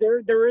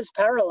there is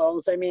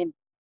parallels. I mean,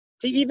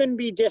 to even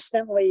be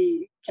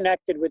distantly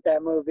connected with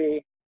that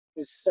movie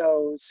is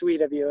so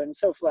sweet of you and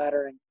so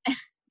flattering.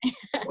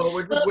 Well,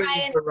 we're just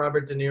waiting for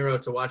Robert De Niro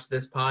to watch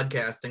this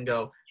podcast and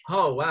go,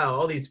 oh, wow,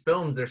 all these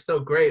films, they're so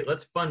great.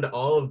 Let's fund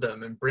all of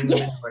them and bring them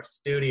into our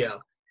studio.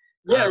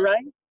 Yeah,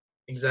 right?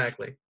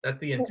 Exactly. That's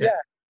the intent. Yeah.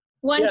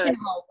 One can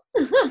hope.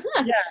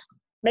 Yeah.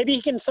 Maybe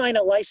he can sign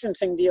a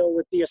licensing deal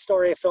with the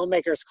Astoria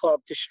Filmmakers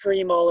Club to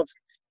stream all of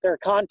their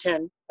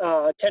content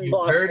 10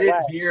 blocks away. You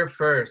heard it here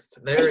first.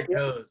 There it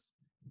goes.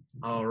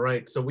 All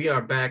right. So we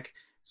are back.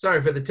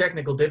 Sorry for the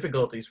technical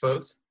difficulties,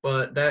 folks,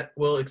 but that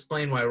will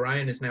explain why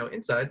Ryan is now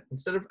inside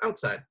instead of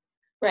outside.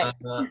 Right.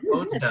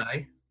 Phones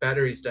die,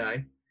 batteries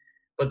die,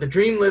 but the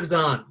dream lives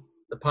on.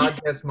 The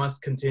podcast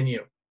must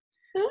continue.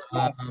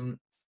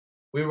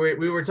 We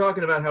were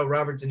talking about how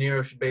Robert De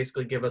Niro should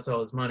basically give us all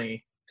his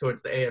money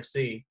towards the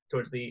AFC,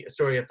 towards the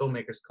Astoria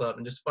Filmmakers Club,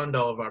 and just fund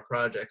all of our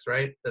projects,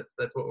 right? That's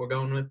what we're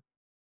going with?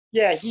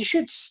 Yeah, he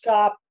should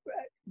stop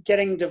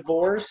getting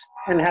divorced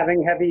and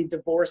having heavy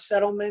divorce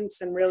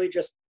settlements and really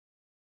just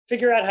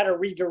figure out how to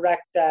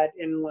redirect that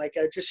in like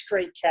a just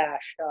straight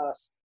cash to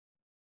us.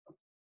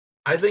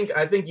 I think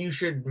you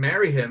should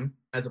marry him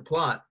as a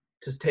plot.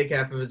 Just take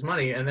half of his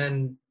money and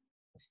then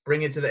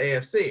bring it to the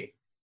AFC.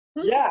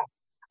 Yeah,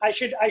 I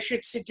should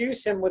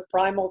seduce him with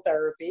primal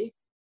therapy.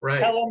 Right.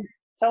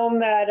 Tell him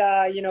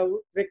that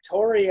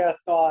Victoria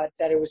thought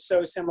that it was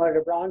so similar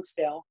to Bronx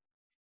Tale.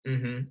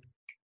 Mm-hmm.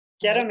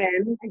 Get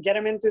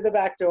him in through the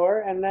back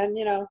door, and then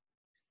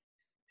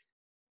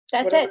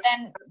That's it.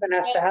 Then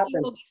has to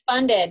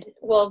happen.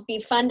 Will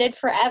be funded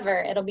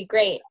forever. It'll be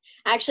great.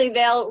 Actually,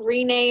 they'll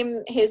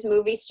rename his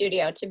movie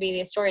studio to be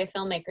the Astoria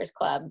Filmmakers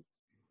Club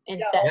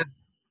instead.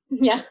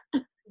 Yeah.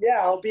 Yeah,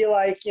 I'll be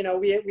like,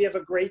 we have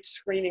a great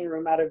screening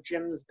room out of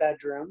Jim's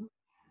bedroom.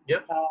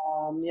 Yep.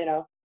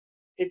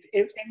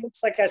 It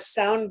looks like a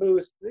sound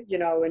booth,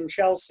 in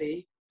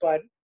Chelsea,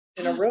 but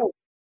in a room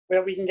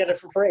where we can get it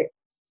for free.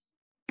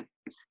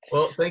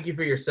 Well, thank you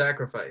for your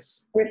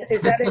sacrifice.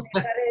 Is that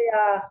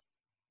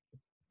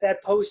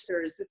that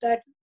poster? Is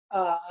that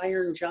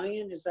Iron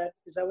Giant? Is that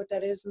what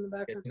that is in the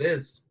background? It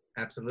is,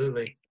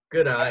 absolutely.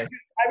 Good eye.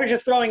 I was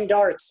just throwing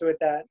darts with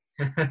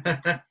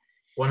that.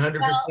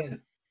 100%.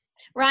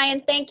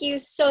 Ryan, thank you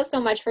so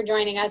much for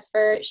joining us,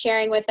 for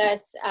sharing with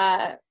us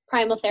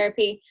Primal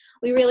Therapy.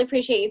 We really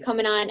appreciate you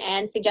coming on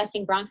and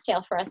suggesting Bronx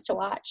Tale for us to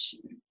watch.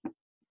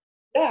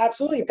 Yeah,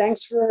 absolutely.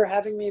 Thanks for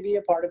having me be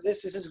a part of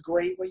this. This is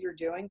great what you're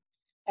doing,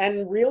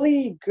 and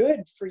really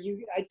good for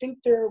you. I think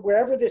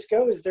wherever this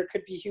goes, there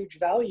could be huge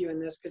value in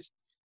this, because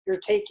you're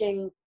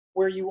taking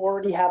where you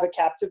already have a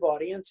captive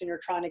audience and you're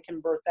trying to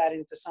convert that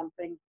into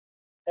something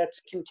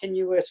that's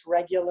continuous,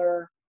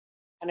 regular,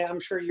 and I'm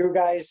sure you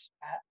guys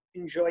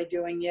enjoy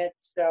doing it.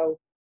 So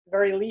at the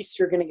very least,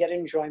 you're going to get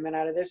enjoyment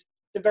out of this.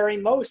 At the very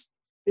most,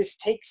 this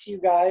takes you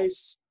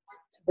guys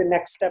to the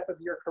next step of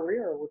your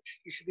career, which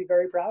you should be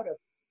very proud of.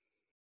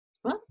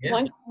 Well,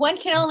 yeah. One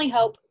can only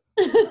hope.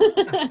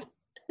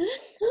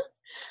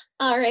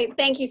 All right.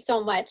 Thank you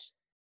so much.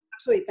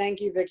 Absolutely. Thank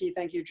you, Vicki.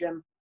 Thank you,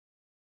 Jim.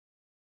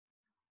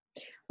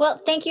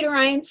 Well, thank you to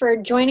Ryan for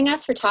joining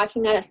us, for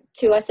talking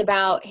to us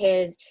about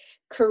his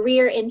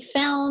career in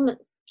film,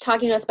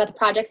 talking to us about the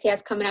projects he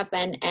has coming up,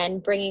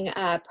 and bringing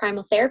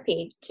Primal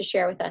Therapy to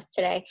share with us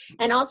today.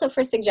 And also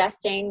for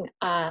suggesting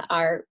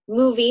our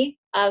movie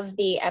of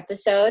the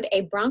episode,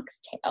 A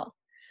Bronx Tale.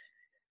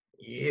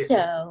 Yes.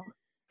 So,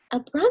 A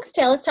Bronx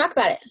Tale, let's talk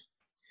about it.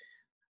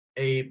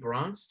 A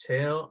Bronx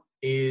Tale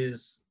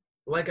is,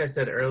 like I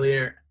said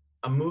earlier,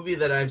 a movie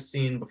that I've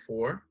seen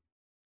before,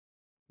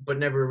 but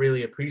never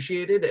really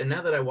appreciated. And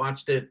now that I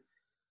watched it,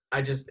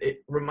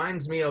 it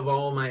reminds me of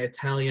all my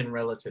Italian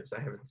relatives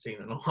I haven't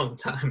seen in a long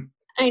time.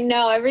 I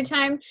know. Every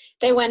time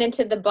they went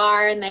into the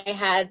bar and they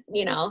had,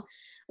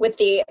 with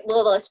the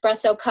little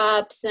espresso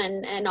cups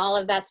and all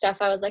of that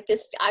stuff, I was like,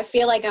 I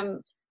feel like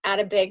I'm at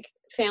a big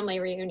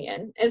family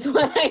reunion is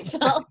what I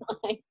felt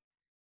like.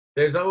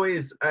 There's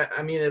always,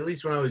 at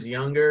least when I was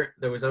younger,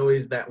 there was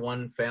always that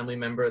one family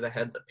member that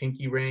had the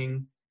pinky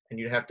ring, and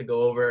you'd have to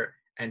go over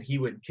and he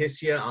would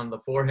kiss you on the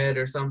forehead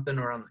or something,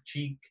 or on the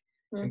cheek.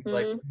 Mm-hmm.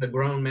 Like, the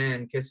grown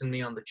man kissing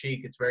me on the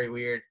cheek. It's very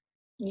weird.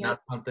 Yep. Not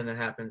something that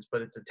happens,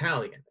 but it's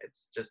Italian.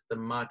 It's just the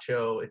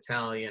macho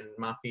Italian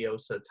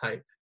mafiosa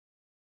type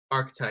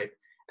archetype.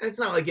 And it's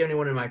not like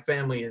anyone in my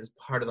family is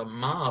part of the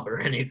mob or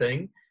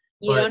anything.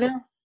 You don't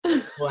know?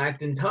 Well,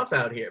 acting tough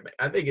out here.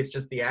 I think it's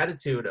just the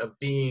attitude of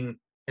being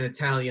an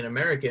Italian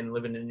American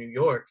living in New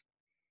York.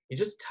 You're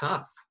just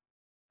tough.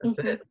 That's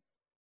mm-hmm. it.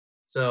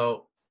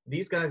 So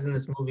these guys in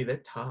this movie, they're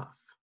tough.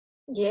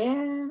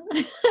 Yeah.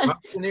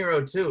 Robert De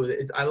Niro too.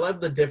 I love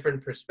the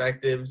different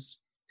perspectives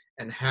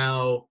and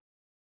how,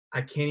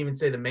 I can't even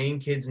say the main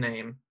kid's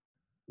name.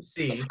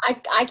 C.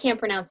 I can't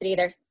pronounce it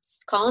either.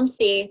 Call him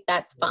C.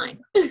 That's fine.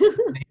 His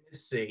name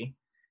is C.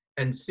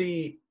 And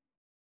C,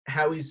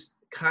 how he's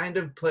kind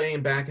of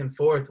playing back and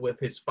forth with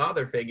his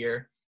father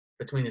figure,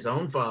 between his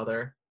own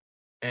father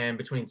and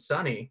between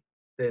Sonny,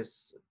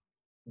 this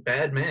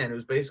bad man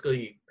who's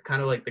basically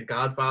kind of like the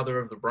godfather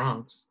of the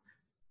Bronx.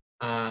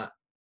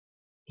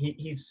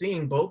 He's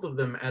seeing both of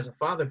them as a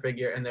father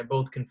figure, and they're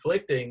both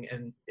conflicting,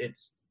 and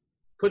it's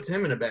puts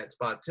him in a bad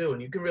spot too.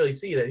 And you can really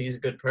see that he's a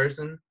good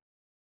person,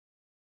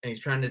 and he's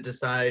trying to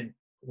decide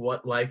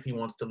what life he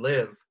wants to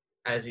live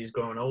as he's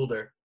growing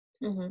older.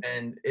 Mm-hmm.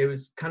 And it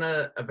was kind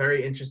of a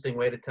very interesting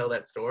way to tell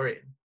that story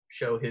and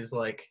show his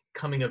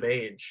coming of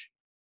age.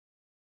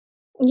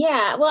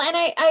 Yeah, well, and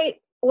I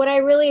what I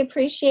really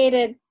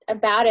appreciated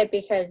about it,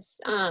 because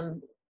I've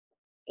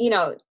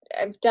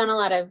done a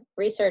lot of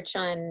research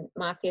on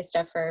mafia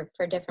stuff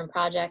for different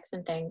projects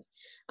and things.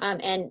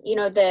 And,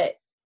 the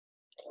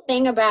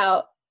thing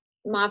about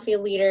mafia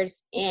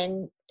leaders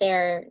in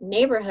their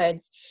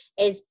neighborhoods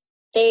is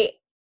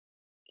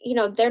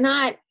they're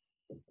not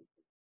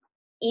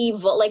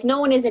evil. Like, no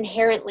one is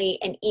inherently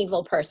an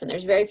evil person.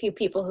 There's very few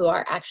people who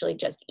are actually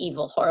just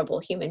evil, horrible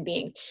human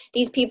beings.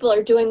 These people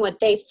are doing what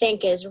they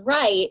think is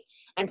right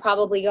and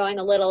probably going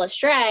a little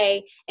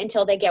astray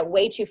until they get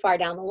way too far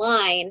down the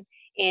line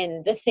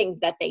in the things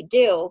that they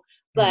do.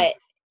 But,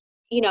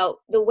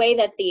 the way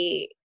that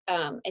the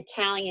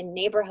Italian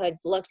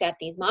neighborhoods looked at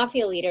these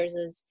mafia leaders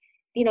as,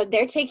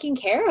 they're taking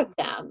care of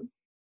them.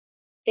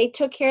 They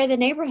took care of the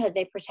neighborhood.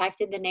 They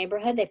protected the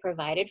neighborhood. They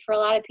provided for a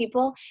lot of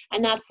people.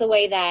 And that's the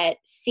way that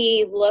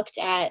C looked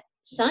at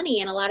Sonny,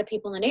 and a lot of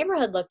people in the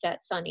neighborhood looked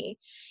at Sonny.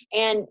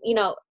 And,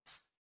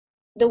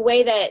 the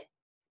way that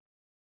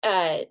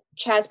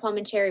Chaz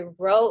Palminteri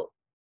wrote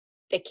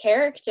the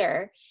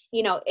character,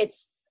 you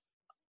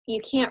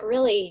can't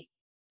really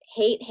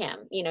hate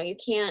him. You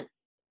can't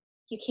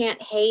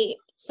hate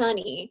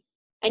Sonny,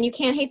 and you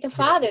can't hate the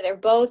father. They're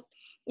both,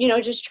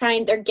 just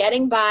they're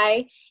getting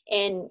by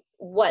in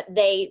what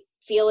they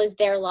feel is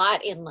their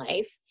lot in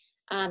life.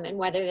 And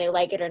whether they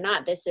like it or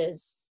not, this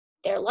is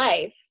their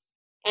life.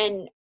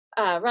 And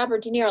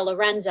Robert De Niro,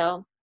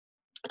 Lorenzo,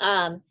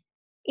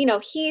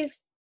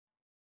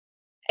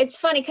 it's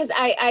funny because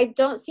I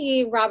don't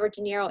see Robert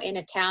De Niro in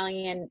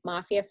Italian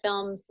mafia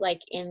films,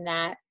 like in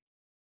that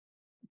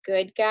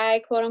good guy,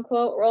 quote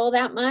unquote, role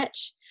that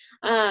much.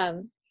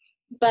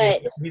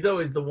 But he's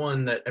always the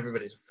one that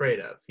everybody's afraid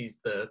of. He's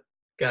the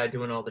guy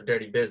doing all the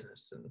dirty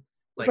business, and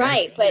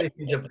right. But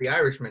he's up the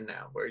Irishman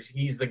now, where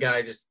he's the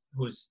guy just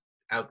who's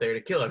out there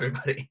to kill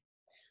everybody.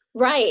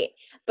 Right.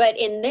 But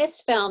in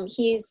this film,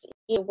 he's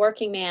a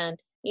working man,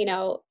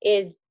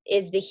 is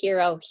the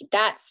hero.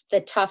 That's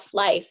the tough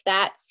life.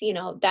 That's,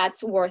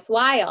 that's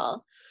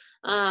worthwhile.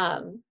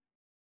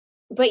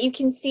 But you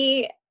can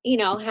see,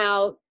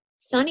 how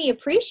Sonny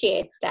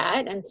appreciates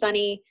that, and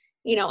Sonny,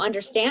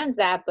 understands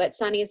that, but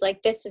Sonny's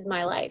like, this is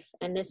my life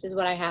and this is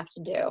what I have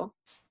to do.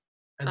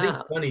 I think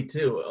funny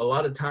too, a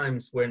lot of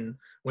times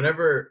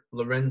whenever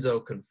Lorenzo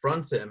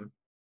confronts him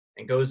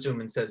and goes to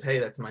him and says, hey,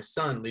 that's my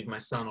son, leave my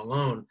son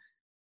alone,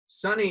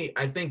 Sonny,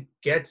 I think,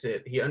 gets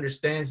it. He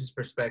understands his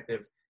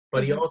perspective,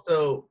 but he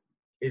also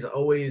is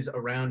always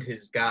around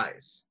his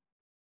guys,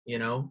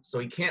 so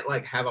he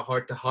can't have a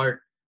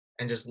heart-to-heart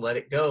and just let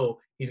it go.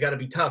 He's got to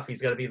be tough.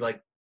 He's got to be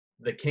like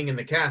the king in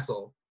the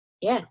castle.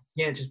 Yeah. So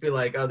he can't just be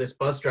like, oh, this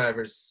bus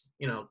driver's,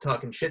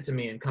 talking shit to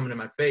me and coming to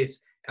my face,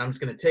 and I'm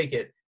just going to take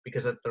it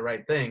because that's the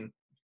right thing.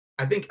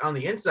 I think on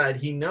the inside,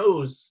 he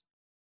knows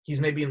he's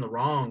maybe in the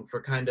wrong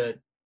for kind of,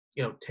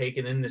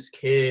 taking in this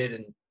kid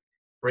and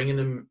bringing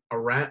him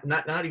around,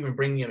 not even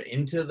bringing him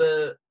into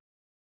the,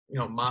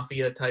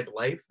 mafia type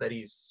life that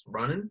he's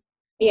running.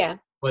 Yeah.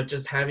 But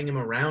just having him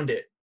around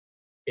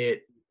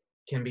it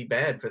can be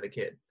bad for the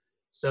kid.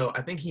 So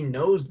I think he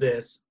knows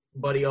this,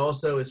 but he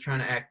also is trying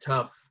to act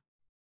tough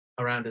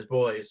around his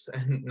boys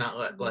and not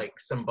let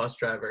some bus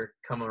driver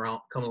come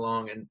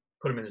along and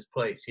put him in his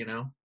place.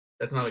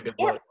 That's not a good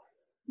look.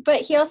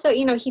 But he also,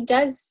 he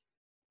does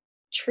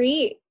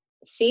treat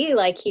C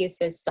like he's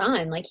his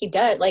son. Like he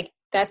does, like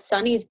that's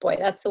Sonny's boy.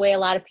 That's the way a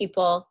lot of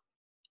people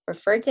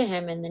refer to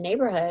him in the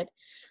neighborhood.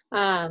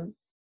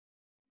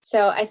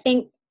 So I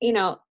think,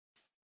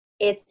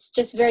 it's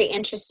just very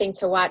interesting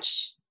to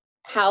watch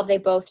how they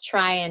both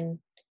try and,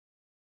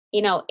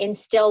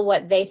 instill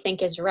what they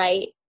think is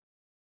right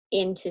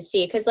into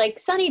C. Because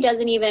Sonny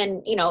doesn't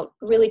even,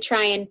 really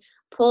try and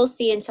pull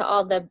C into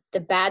all the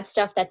bad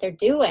stuff that they're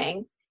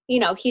doing.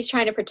 He's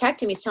trying to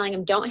protect him. He's telling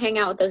him, don't hang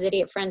out with those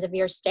idiot friends of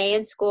yours, stay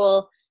in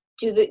school,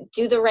 do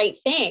the right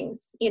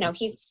things.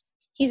 He's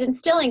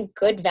instilling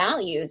good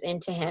values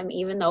into him,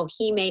 even though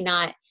he may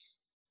not,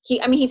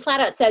 he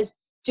flat out says,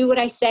 do what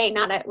I say,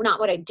 not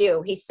what I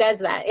do. He says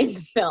that in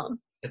the film.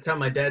 That's how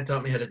my dad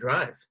taught me how to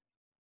drive.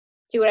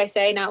 Do what I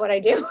say, not what I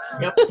do.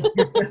 Yep.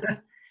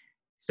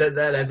 Said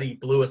that as he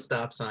blew a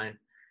stop sign.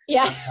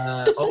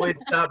 Yeah. Always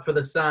stop for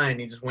the sign.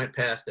 He just went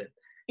past it.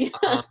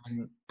 Yeah.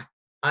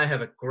 I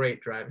have a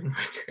great driving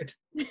record.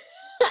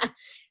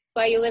 That's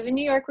why you live in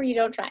New York, where you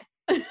don't drive.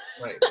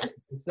 Right.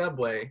 The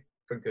subway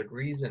for good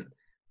reason.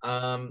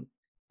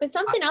 But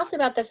something else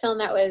about the film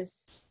that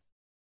was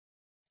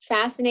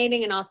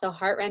fascinating and also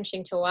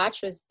heart-wrenching to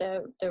watch was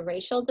the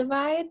racial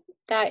divide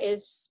that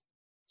is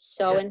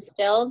so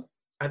instilled.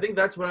 I think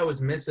that's what I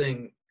was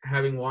missing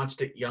having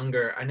watched it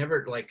younger. I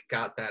never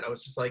got that. I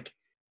was just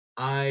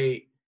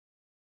I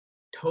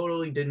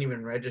totally didn't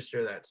even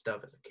register that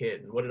stuff as a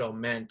kid and what it all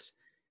meant.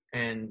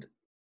 And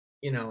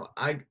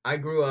I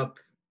grew up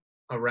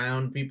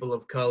around people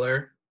of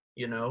color,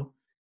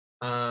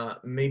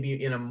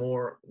 maybe in a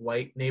more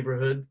white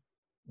neighborhood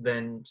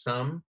than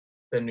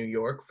New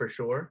York for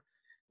sure.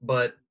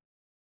 But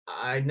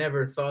I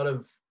never thought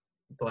of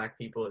Black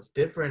people as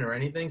different or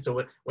anything. So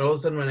all of a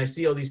sudden when I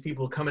see all these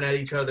people coming at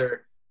each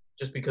other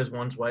just because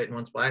one's white and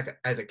one's Black,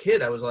 as a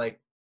kid I was like,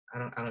 I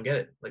don't get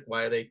it.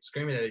 Why are they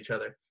screaming at each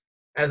other?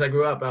 As I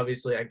grew up,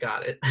 obviously I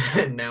got it,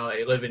 and now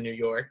I live in New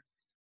York.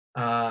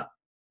 But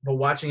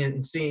watching it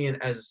and seeing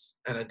it as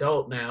an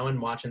adult now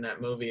and watching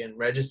that movie and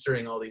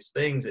registering all these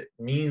things, it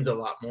means a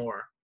lot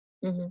more.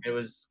 Mm-hmm. It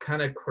was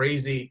kind of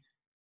crazy.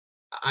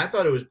 I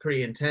thought it was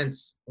pretty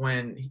intense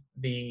when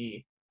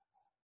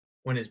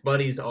his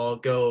buddies all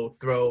go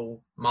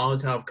throw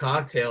Molotov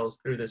cocktails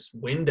through this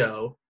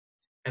window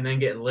and then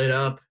get lit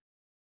up.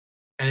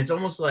 And it's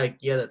almost like,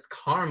 yeah, that's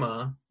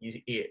karma, you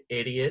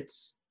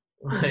idiots.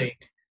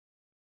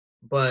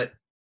 But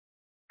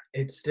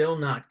it's still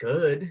not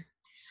good.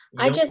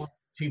 You don't want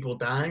people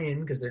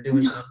dying because they're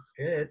doing some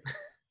shit.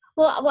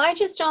 Well, I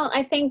just don't.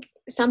 I think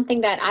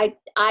something that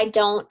I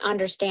don't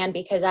understand,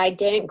 because I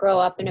didn't grow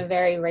up in a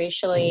very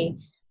racially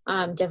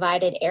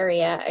divided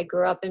area. I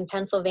grew up in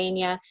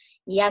Pennsylvania.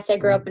 Yes, I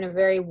grew up in a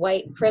very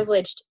white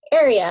privileged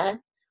area,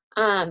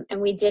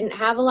 and we didn't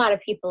have a lot of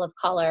people of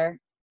color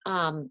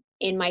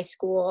in my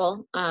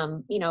school.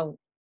 You know,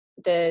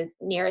 the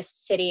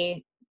nearest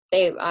city,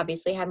 they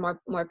obviously had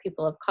more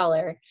people of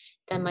color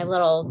than my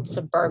little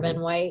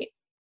suburban white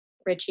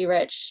Richie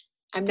Rich.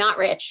 I'm not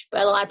rich,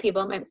 but a lot of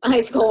people in my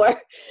high school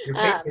were. You're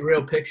painting a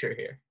real picture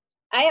here.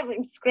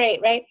 It's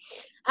great, right?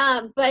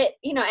 But,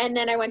 you know, and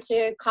then I went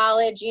to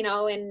college, you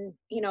know, in,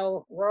 you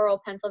know,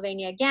 rural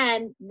Pennsylvania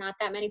again, not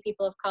that many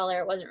people of color.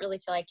 It wasn't really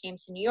till I came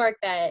to New York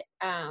that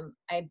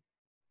I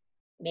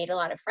made a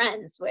lot of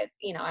friends with,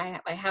 you know,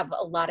 I have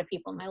a lot of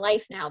people in my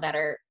life now that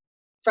are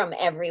from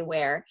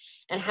everywhere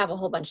and have a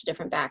whole bunch of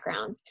different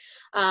backgrounds.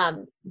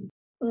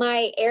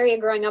 My area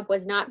growing up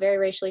was not very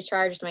racially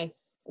charged.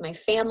 My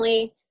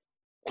family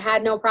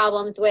had no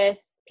problems with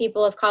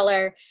people of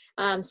color.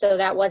 So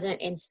that wasn't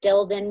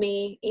instilled in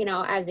me, you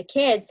know, as a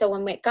kid. So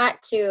when it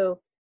got to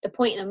the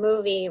point in the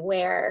movie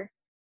where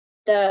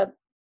the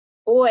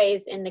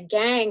boys in the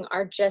gang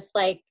are just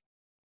like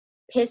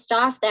pissed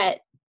off that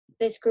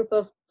this group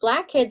of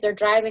black kids are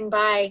driving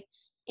by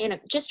in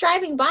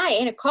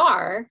a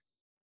car,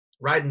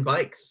 riding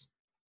bikes,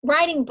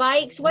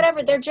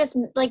 whatever. They're just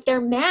like,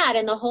 they're mad.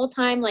 And the whole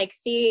time, like,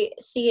 C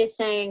is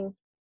saying,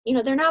 you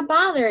know, they're not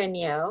bothering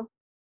you.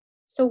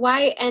 So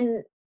why?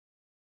 And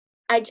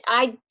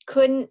I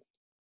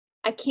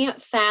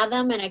can't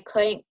fathom, and I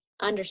couldn't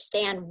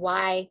understand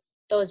why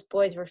those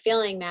boys were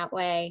feeling that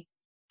way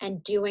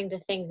and doing the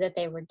things that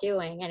they were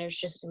doing. And it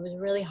was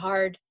really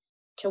hard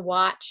to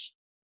watch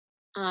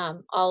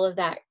all of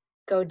that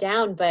go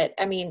down. But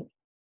I mean,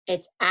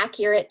 it's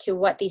accurate to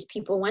what these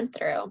people went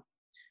through.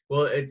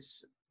 Well,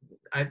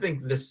 I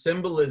think the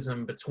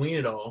symbolism between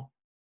it all,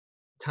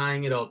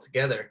 tying it all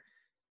together,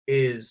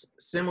 is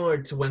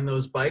similar to when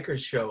those bikers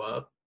show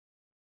up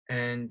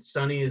and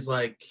Sonny is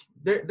like,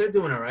 they're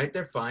doing all right,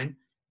 they're fine.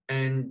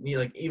 And you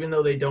know, like, even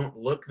though they don't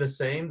look the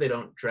same, they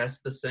don't dress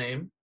the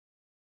same,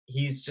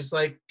 he's just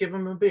like, give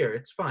them a beer,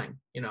 it's fine,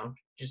 you know,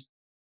 just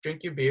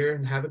drink your beer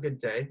and have a good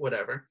day,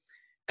 whatever.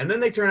 And then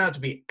they turn out to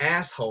be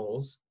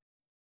assholes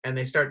and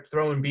they start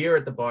throwing beer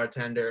at the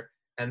bartender,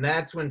 and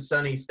that's when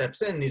Sonny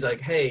steps in and he's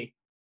like, hey,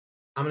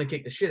 I'm gonna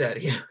kick the shit out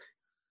of you.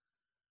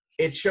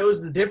 It shows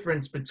the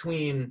difference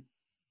between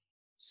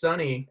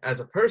Sonny as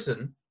a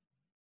person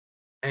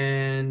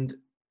and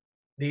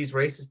these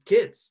racist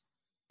kids,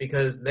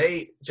 because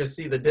they just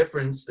see the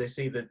difference. They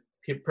see the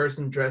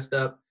person dressed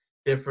up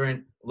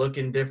different,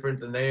 looking different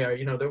than they are.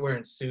 You know, they're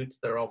wearing suits,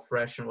 they're all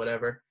fresh and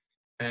whatever,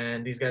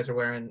 and these guys are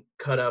wearing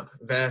cut up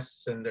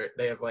vests, and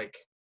they have like,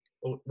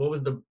 what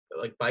was the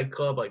like bike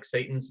club, like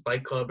Satan's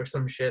bike club or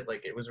some shit.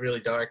 Like, it was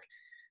really dark.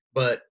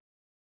 But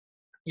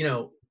you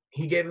know,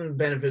 he gave them the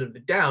benefit of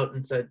the doubt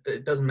and said,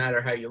 it doesn't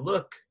matter how you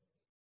look,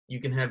 you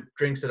can have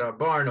drinks at our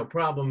bar, no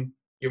problem.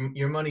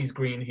 Your money's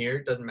green here,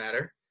 it doesn't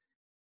matter.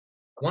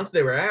 Once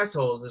they were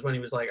assholes is when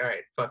he was like, all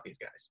right, fuck these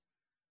guys.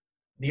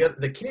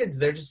 The kids,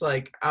 they're just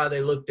like,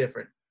 they look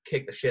different,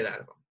 kick the shit out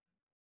of them.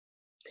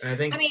 And I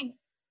think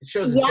it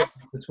shows the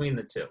difference between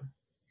the two.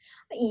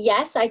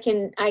 Yes, I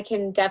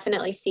can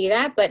definitely see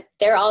that, but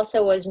there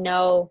also was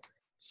no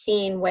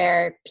scene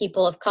where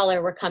people of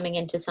color were coming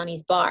into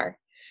Sonny's bar.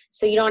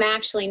 So you don't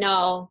actually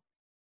know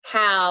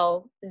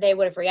how they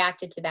would have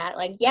reacted to that.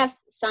 Like,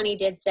 yes, Sonny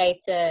did say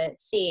to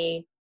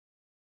C,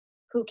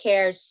 who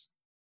cares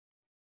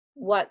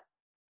what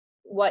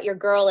your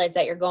girl is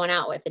that you're going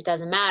out with? It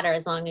doesn't matter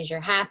as long as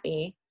you're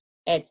happy.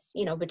 It's,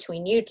 you know,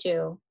 between you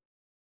two.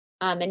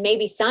 And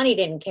maybe Sonny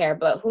didn't care,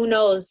 but who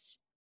knows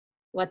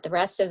what the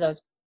rest of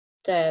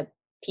the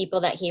people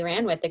that he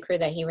ran with, the crew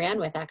that he ran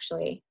with,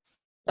 actually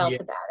felt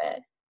about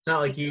it. It's not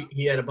like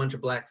he had a bunch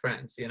of black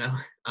friends, you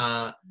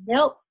know?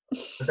 Nope.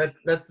 But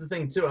that's the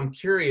thing too. I'm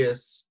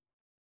curious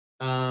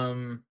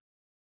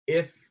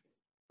if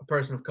a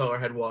person of color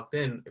had walked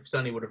in, if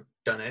Sonny would have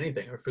done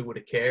anything, or if he would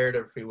have cared,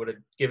 or if he would have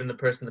given the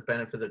person the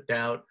benefit of the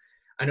doubt.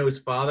 I know his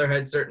father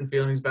had certain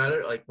feelings about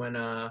it, like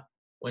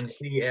when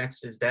C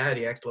asked his dad,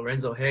 he asked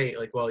Lorenzo, hey,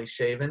 like, while he's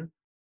shaving,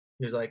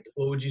 he was like,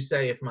 what would you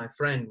say if my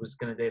friend was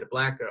going to date a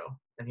black girl?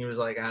 And he was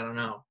like, I don't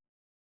know.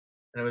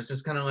 And it was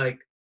just kind of like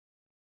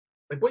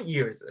what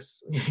year is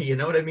this? You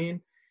know what I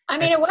mean? I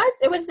mean, it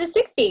was the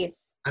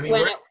 60s. I mean,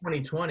 we're in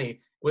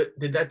 2020.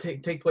 Did that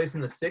take place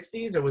in the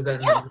 60s, or was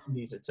that in the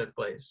 90s it took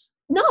place?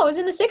 No, it was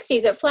in the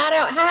 60s. It flat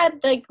out had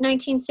like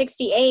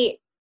 1968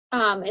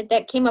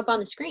 that came up on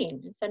the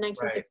screen. It said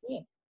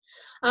 1968.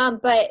 Right.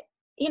 But,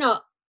 you know,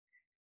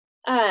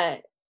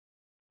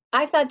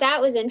 I thought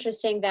that was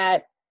interesting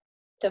that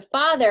the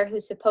father,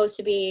 who's supposed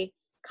to be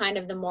kind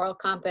of the moral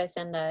compass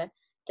and the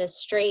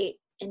straight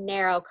and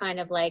narrow kind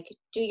of like,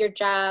 do your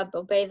job,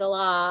 obey the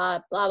law,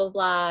 blah, blah,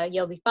 blah,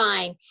 you'll be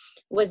fine,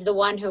 was the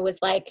one who was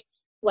like,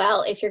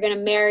 well, if you're going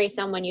to marry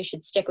someone, you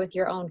should stick with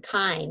your own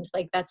kind.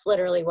 Like, that's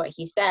literally what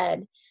he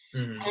said.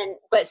 Mhm.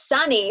 But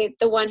Sonny,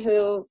 the one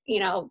who,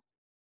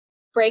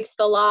 breaks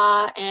the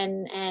law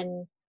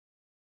and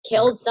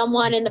killed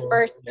someone in the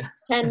first Yeah.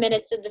 10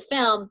 minutes of the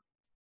film,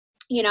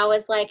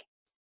 is like,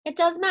 it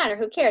doesn't matter.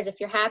 Who cares? If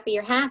you're happy,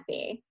 you're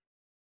happy.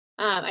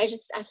 I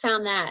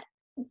found that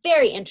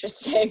very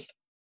interesting.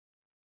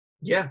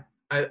 Yeah,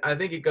 I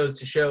think it goes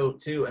to show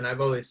too, and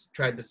I've always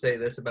tried to say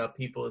this about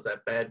people, is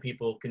that bad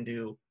people can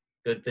do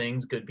good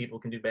things, good people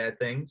can do bad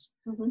things.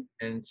 Hmm.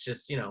 And it's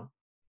just,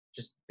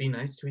 just be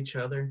nice to each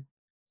other,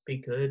 be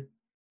good.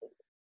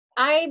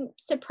 I'm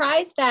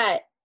surprised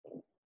that,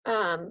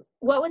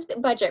 what was the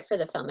budget for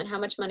the film and how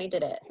much money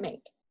did it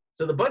make?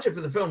 So the budget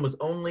for the film was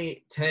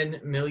only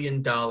 $10 million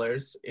in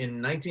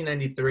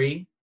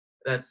 1993.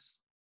 That's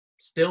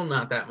still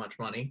not that much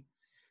money.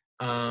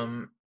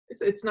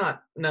 It's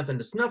not nothing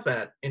to snuff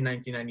at in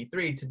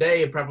 1993.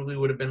 Today, it probably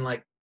would have been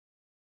like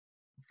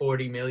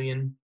 $40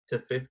 million to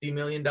 $50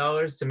 million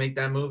to make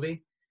that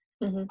movie.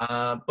 Hmm.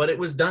 But it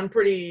was done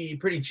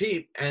pretty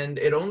cheap, and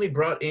it only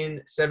brought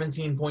in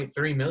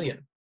 17.3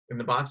 million in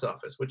the box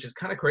office, which is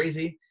kind of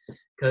crazy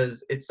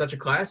because it's such a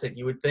classic.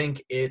 You would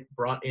think it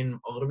brought in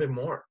a little bit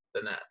more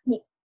than that.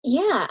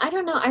 Yeah, I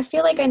don't know. I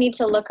feel like I need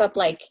to look up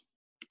like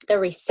the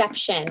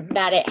reception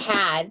that it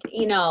had,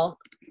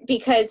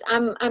 because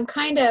I'm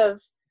kind of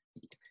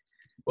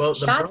Well,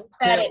 shocked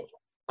that it.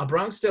 A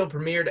Bronx Tale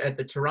premiered at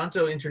the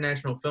Toronto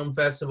International Film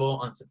Festival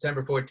on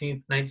September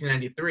 14th,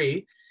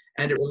 1993,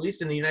 and it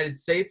released in the United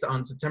States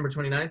on September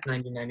 29th,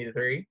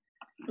 1993.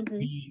 Mhm.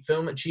 The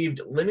film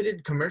achieved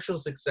limited commercial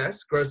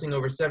success, grossing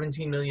over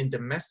 17 million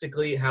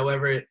domestically.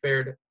 However, it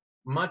fared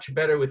much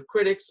better with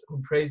critics,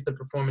 who praised the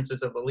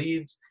performances of the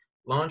leads,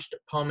 launched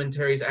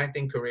Palminteri's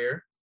acting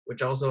career,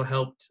 which also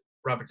helped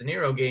Robert De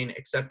Niro gain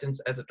acceptance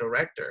as a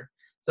director.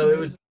 So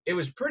it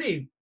was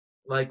pretty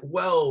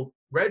well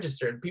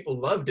registered. People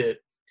loved it.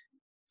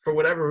 For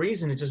whatever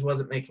reason, it just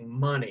wasn't making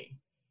money.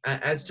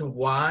 As to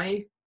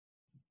why,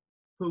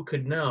 who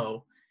could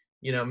know?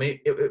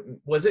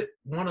 Was it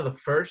one of the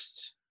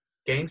first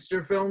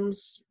gangster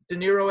films De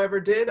Niro ever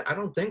did? I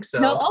don't think so.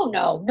 No, oh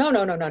no.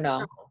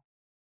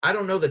 I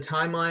don't know the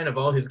timeline of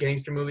all his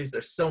gangster movies.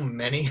 There's so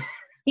many.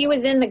 He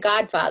was in The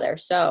Godfather,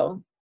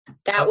 so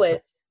that Okay,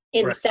 was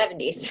in right. the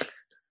 70s.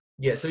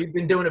 Yeah, so he's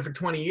been doing it for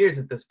 20 years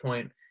at this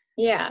point.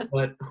 Yeah.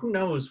 But who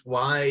knows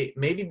why?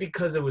 Maybe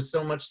because it was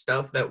so much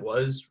stuff that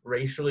was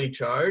racially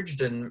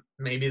charged, and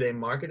maybe they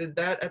marketed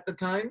that at the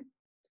time.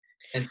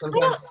 And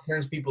sometimes it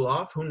turns people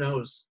off. Who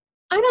knows?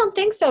 I don't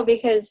think so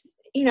because,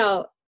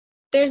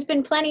 there's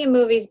been plenty of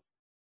movies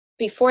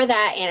before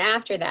that and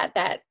after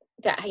that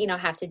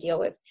have to deal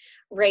with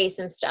race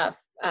and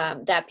stuff,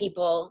 that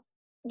people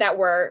that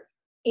were,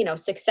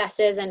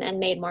 successes and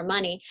made more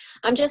money.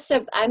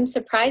 I'm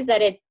surprised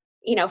that it,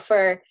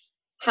 for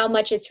how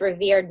much it's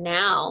revered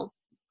now,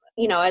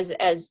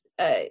 as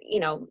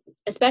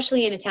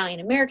especially in Italian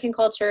American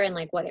culture and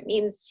like what it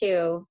means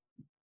to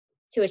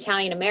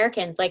Italian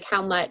Americans, like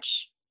how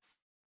much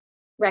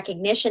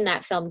recognition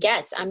that film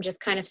gets. I'm just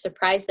kind of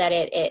surprised that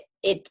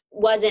it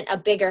wasn't a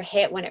bigger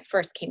hit when it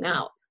first came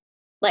out.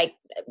 Like,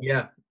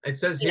 yeah, it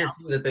says here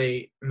too that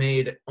they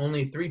made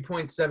only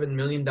 $3.7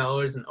 million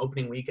in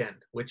opening weekend,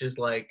 which is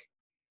like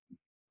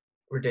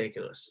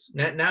ridiculous.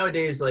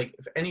 Nowadays, like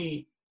if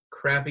any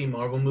crappy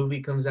Marvel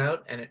movie comes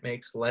out and it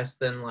makes less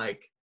than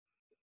like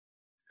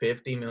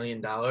 $50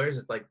 million,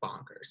 it's like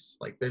bonkers.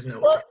 Like there's no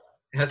way.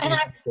 It has to be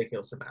a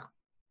ridiculous amount.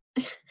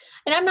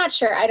 And I'm not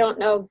sure. I don't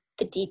know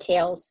the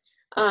details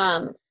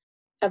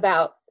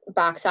about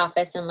box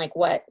office and like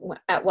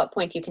at what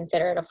point do you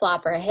consider it a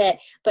flop or a hit.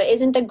 But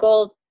isn't the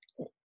goal?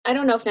 I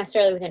don't know if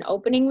necessarily with an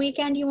opening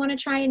weekend you want to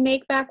try and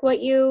make back what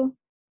you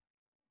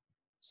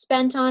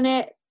spent on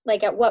it.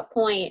 Like at what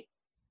point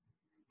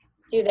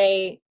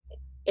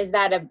is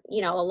that a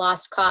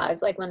lost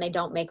cause? Like when they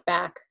don't make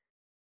back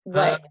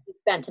what you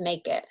spent to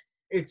make it.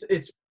 It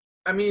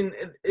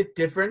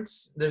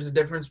difference. There's a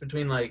difference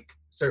between like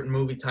certain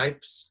movie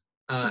types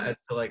as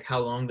to like how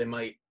long they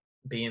might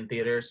be in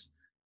theaters.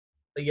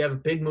 Like you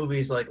have big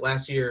movies like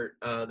last year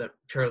that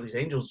Charlie's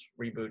Angels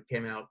reboot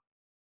came out,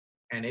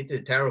 and it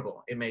did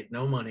terrible. It made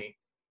no money,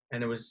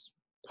 and it was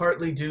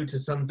partly due to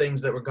some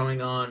things that were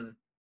going on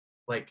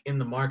like in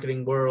the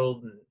marketing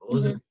world, and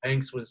Elizabeth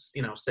Banks was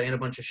saying a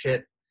bunch of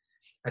shit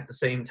at the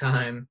same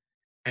time,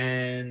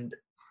 and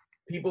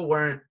people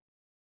weren't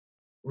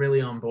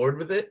really on board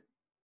with it,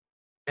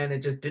 and it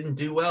just didn't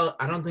do well.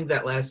 I don't think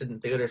that lasted in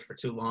theaters for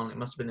too long. It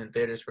must have been in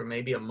theaters for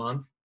maybe a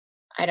month.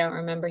 I don't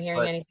remember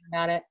hearing anything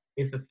about it.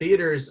 If the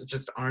theaters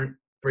just aren't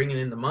bringing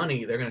in the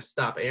money, they're going to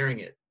stop airing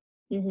it.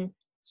 Mm-hmm.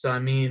 So I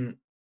mean,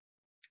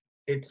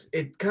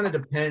 it kind of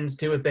depends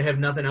too. If they have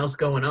nothing else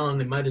going on,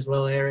 they might as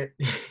well air it,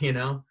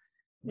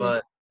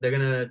 But they're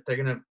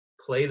gonna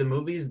play the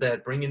movies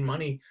that bring in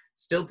money.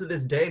 Still to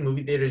this day,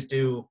 movie theaters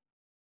do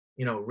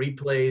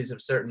replays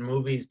of certain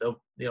movies.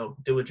 They'll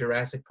do a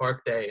Jurassic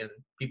Park day, and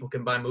people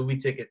can buy movie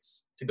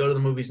tickets to go to the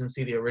movies and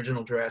see the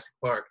original Jurassic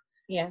Park.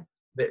 Yeah.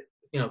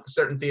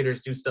 Certain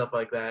theaters do stuff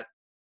like that.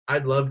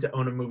 I'd love to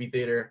own a movie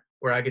theater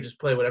where I could just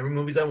play whatever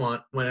movies I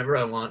want, whenever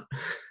I want.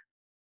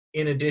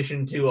 in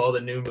addition to all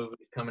the new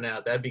movies coming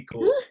out. That'd be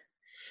cool.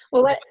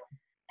 Well,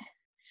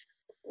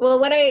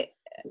 what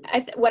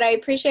I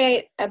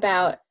appreciate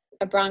about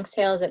A Bronx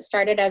Tale is it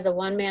started as a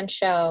one-man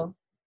show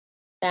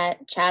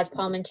that Chaz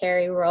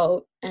Palminteri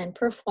wrote and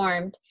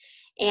performed,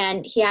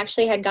 and he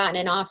actually had gotten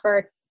an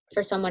offer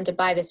for someone to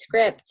buy the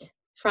script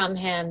from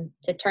him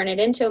to turn it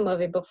into a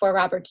movie before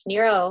Robert De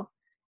Niro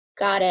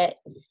got it,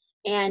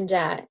 and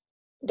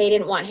they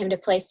didn't want him to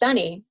play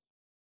Sonny,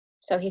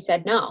 so he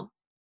said no.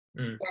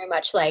 Very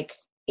much like,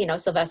 you know,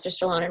 Sylvester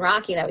Stallone and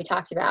Rocky that we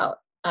talked about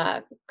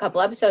a couple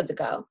episodes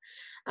ago.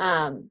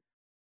 And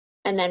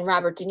then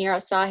Robert De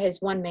Niro saw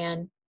his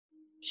one-man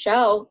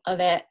show of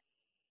it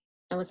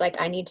and was like,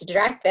 I need to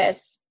direct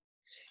this.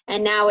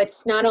 And now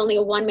it's not only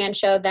a one-man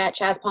show that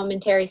Chaz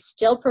Palminteri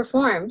still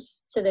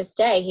performs to this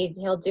day.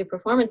 He'll do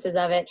performances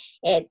of it.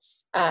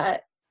 It's a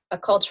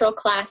cultural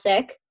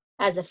classic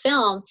as a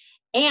film,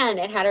 and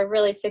it had a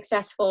really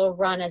successful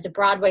run as a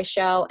Broadway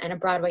show and a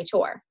Broadway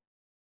tour.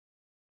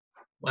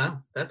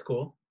 Wow, that's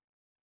cool.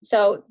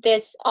 So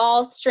this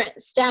all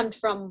stemmed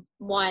from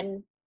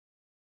one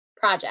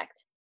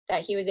project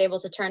that he was able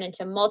to turn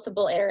into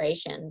multiple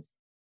iterations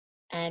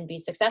and be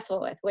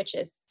successful with, which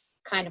is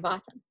kind of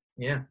awesome.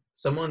 Yeah.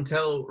 Someone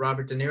tell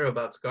Robert De Niro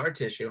about Scar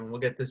Tissue and we'll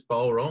get this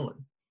ball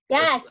rolling.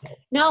 Yes.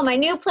 No, my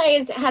new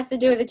play has to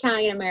do with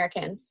Italian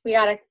Americans. We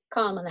got to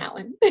call him on that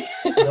one.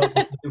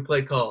 New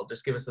play called.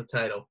 Just give us the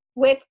title.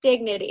 With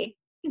Dignity.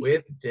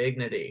 With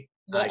Dignity.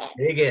 Yeah. I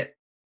dig it.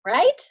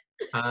 Right?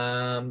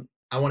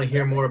 I want to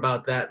hear more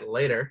about that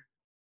later.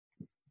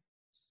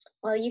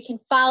 Well, you can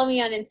follow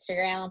me on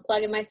Instagram. I'm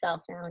plugging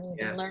myself now, and you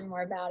can learn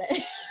more about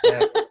it.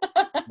 Yeah,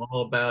 I'm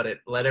all about it.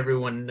 Let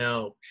everyone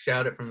know.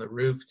 Shout it from the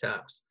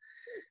rooftops.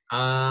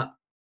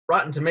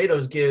 Rotten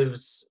Tomatoes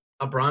gives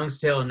A Bronx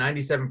Tale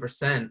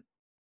 97%,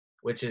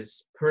 which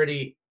is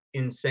pretty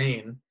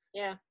insane.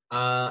 Yeah.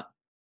 I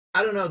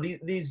don't know.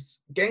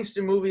 These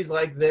gangster movies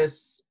like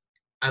this,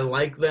 I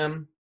like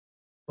them,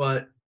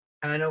 but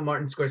and I know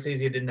Martin Scorsese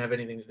didn't have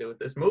anything to do with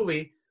this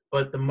movie,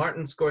 but the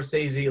Martin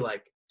Scorsese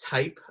like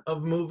type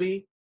of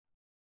movie,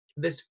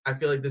 I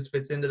feel like this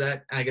fits into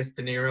that. And I guess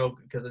De Niro,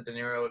 because of De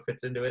Niro, it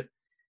fits into it.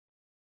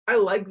 I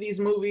like these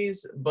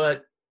movies,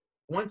 but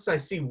once I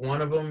see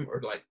one of them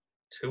or like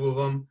two of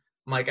them,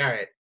 I'm like, all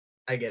right,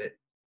 I get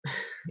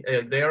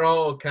it. They're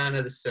all kind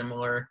of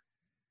similar.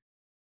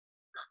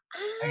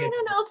 I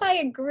don't know if I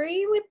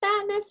agree with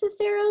that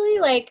necessarily.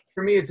 Like,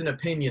 for me, it's an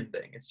opinion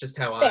thing. It's just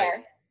how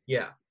fair.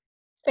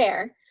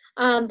 Fair.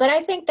 But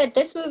I think that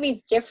this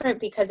movie's different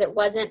because it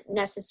wasn't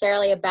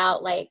necessarily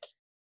about like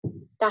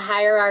the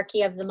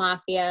hierarchy of the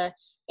mafia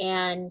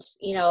and,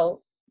 you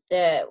know,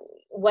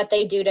 what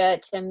they do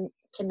to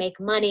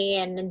make money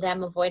and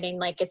them avoiding,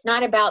 like, it's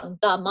not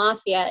about the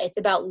mafia. It's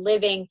about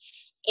living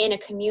in a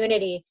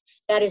community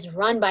that is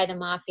run by the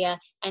mafia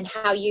and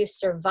how you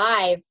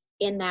survive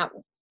in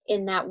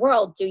that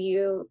world. Do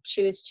you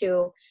choose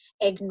to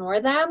ignore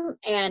them?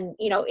 And,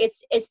 you know,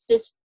 it's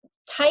this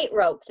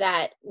tightrope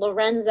that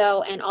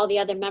Lorenzo and all the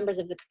other members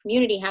of the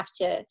community have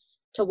to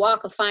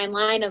walk a fine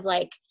line of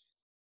like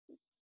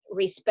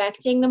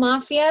respecting the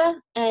mafia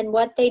and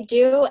what they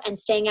do and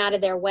staying out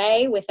of their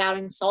way without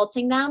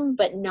insulting them,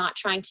 but not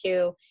trying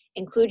to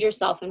include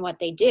yourself in what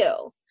they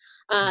do.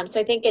 So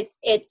I think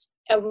it's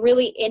a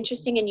really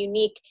interesting and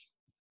unique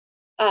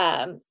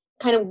kind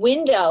of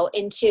window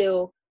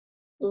into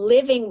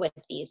living with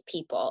these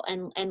people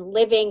and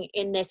living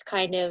in this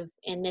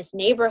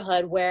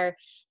neighborhood where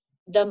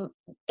the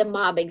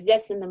mob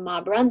exists and the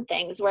mob run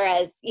things.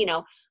 Whereas, you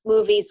know,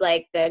 movies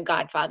like The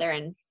Godfather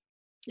and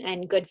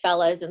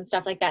Goodfellas and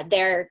stuff like that,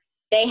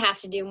 they have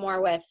to do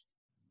more with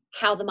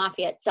how the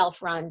mafia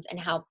itself runs and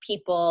how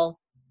people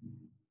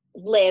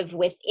live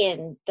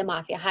within the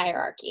mafia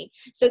hierarchy.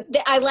 So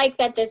I like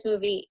that this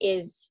movie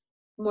is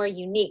more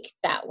unique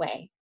that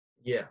way.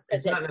 Yeah,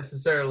 it's not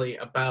necessarily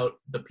about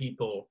the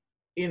people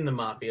in the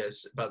mafia.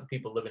 It's about the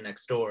people living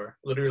next door,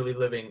 literally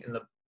living in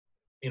the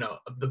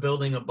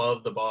building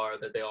above the bar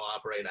that they all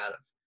operate out of.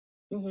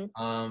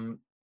 Mm-hmm.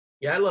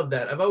 Yeah, I love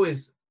that. I've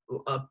always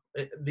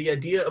the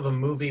idea of a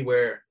movie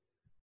where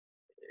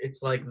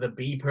it's like the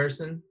B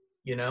person,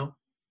 you know,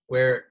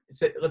 where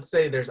let's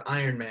say there's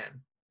Iron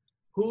Man.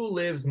 Who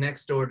lives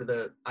next door to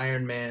the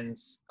Iron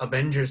Man's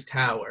Avengers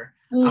Tower?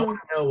 I want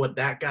to know what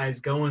that guy's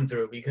going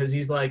through, because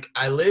he's like,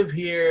 I live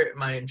here,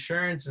 my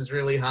insurance is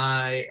really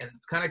high, and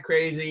it's kind of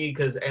crazy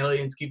because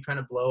aliens keep trying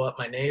to blow up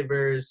my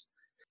neighbors.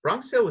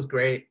 Bronx Tale was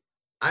great.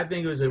 I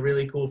think it was a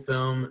really cool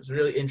film. It was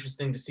really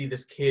interesting to see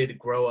this kid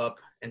grow up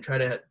and try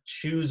to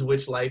choose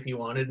which life he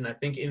wanted. And I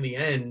think in the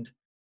end,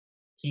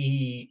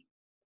 he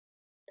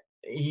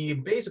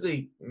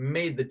basically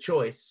made the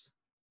choice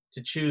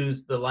to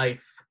choose the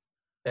life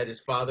that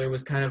his father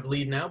was kind of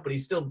leading out, but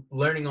he's still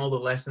learning all the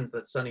lessons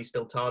that Sonny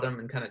still taught him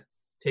and kind of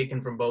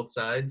taken from both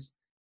sides,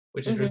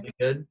 which is really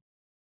good.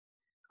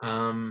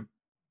 I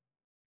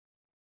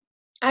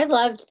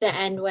loved the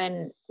end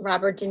when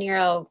Robert De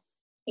Niro,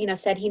 you know,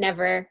 said he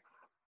never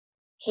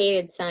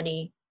hated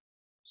Sonny.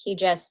 He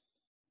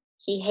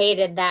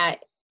hated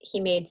that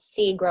he made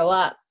C grow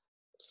up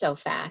so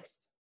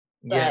fast.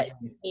 Yeah,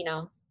 But, you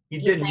know, he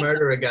he did thanked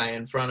murder a guy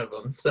in front of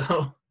him,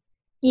 so.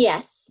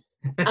 yes.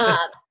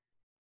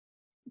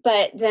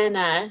 But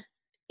then,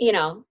 you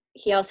know,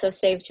 he also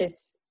saved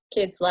his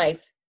kid's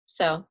life.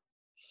 So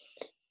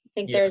I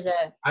think Yeah. there's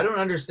a, I don't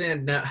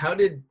understand now. How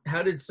did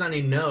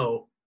Sonny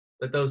know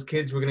that those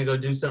kids were gonna go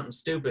do something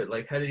stupid?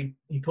 Like, how did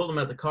he pulled them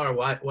out the car?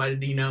 Why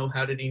did he know?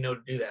 How did he know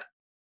to do that?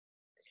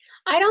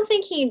 I don't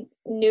think he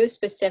knew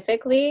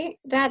specifically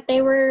that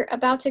they were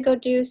about to go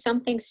do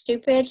something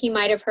stupid. He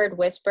might have heard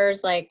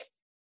whispers, like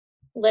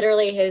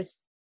literally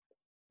his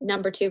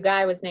number 2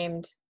 guy was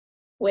named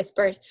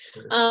Whispers.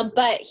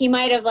 But he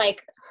might have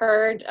like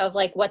heard of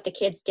like what the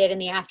kids did in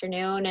the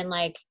afternoon and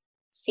like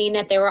seen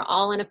that they were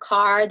all in a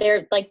car.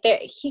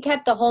 He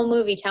kept the whole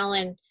movie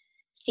telling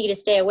C to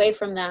stay away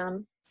from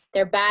them.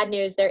 They're bad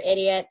news. They're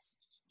idiots.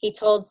 He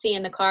told C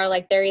in the car,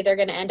 like, they're either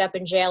going to end up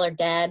in jail or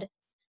dead.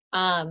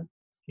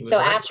 So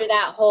right. after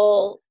that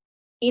whole,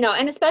 you know,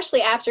 and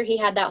especially after he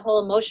had that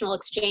whole emotional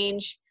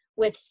exchange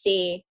with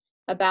C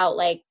about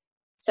like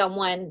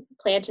someone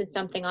planted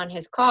something on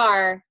his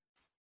car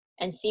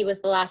and C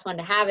was the last one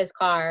to have his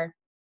car,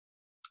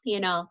 you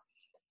know,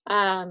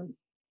 and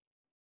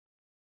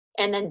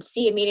then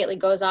C immediately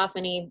goes off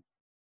and he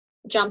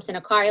jumps in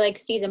a car, like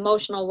C's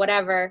emotional,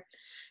 whatever.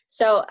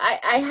 So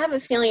I have a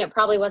feeling it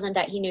probably wasn't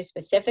that he knew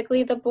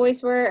specifically the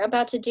boys were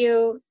about to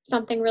do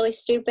something really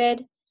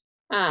stupid.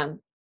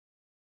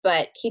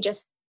 But he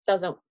just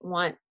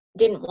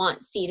didn't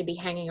want C to be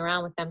hanging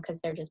around with them because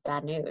they're just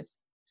bad news.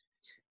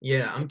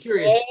 Yeah, I'm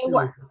curious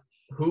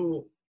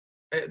who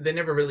they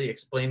never really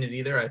explained it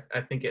either.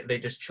 I think they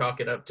just chalk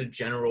it up to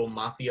general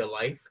mafia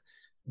life,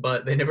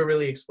 but they never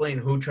really explain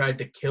who tried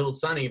to kill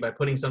Sonny by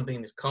putting something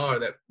in his car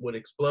that would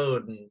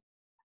explode and,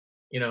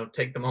 you know,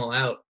 take them all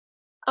out.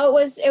 Oh,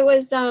 it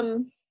was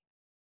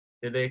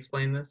Did they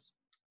explain this?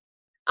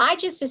 I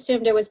just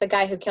assumed it was the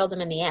guy who killed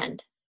him in the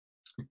end.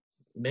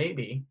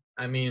 Maybe.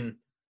 I mean,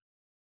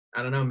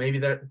 I don't know. Maybe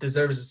that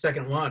deserves a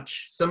second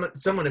watch.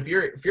 Someone, if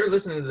you're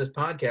listening to this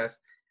podcast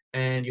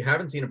and you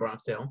haven't seen A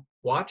Bronx Tale,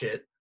 watch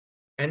it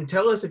and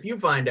tell us if you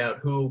find out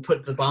who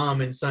put the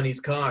bomb in Sonny's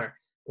car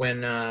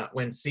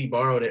when C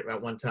borrowed it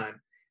at one time.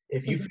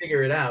 If you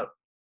figure it out,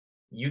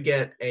 you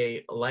get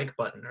a like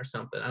button or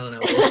something. I don't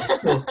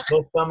know.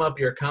 We'll thumb up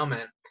your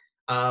comment.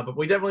 But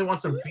we definitely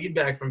want some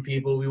feedback from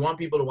people. We want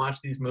people to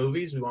watch these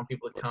movies. We want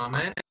people to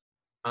comment.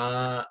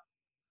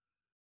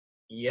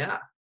 Yeah.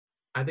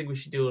 I think we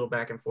should do a little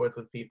back and forth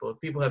with people.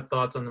 If people have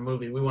thoughts on the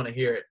movie, we want to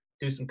hear it.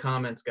 Do some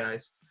comments,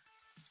 guys.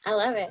 I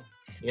love it.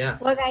 Yeah.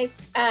 Well, guys,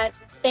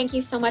 thank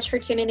you so much for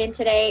tuning in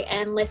today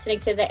and listening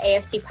to the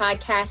AFC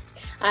podcast.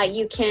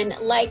 You can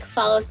like,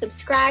 follow,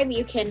 subscribe.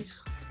 You can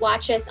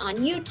watch us on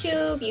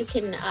YouTube. You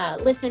can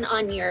listen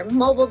on your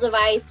mobile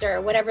device or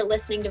whatever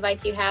listening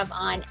device you have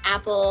on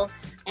Apple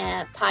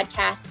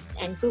Podcasts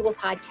and Google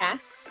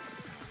Podcasts.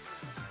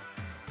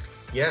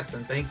 Yes,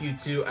 and thank you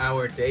to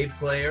our day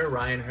player,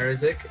 Ryan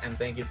Herzik, and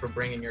thank you for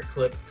bringing your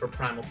clip for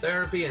Primal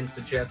Therapy and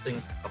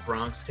suggesting A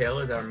Bronx Tale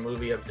as our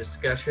movie of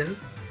discussion.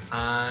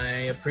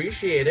 I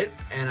appreciate it,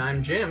 and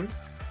I'm Jim.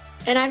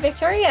 And I'm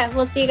Victoria.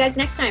 We'll see you guys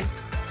next time.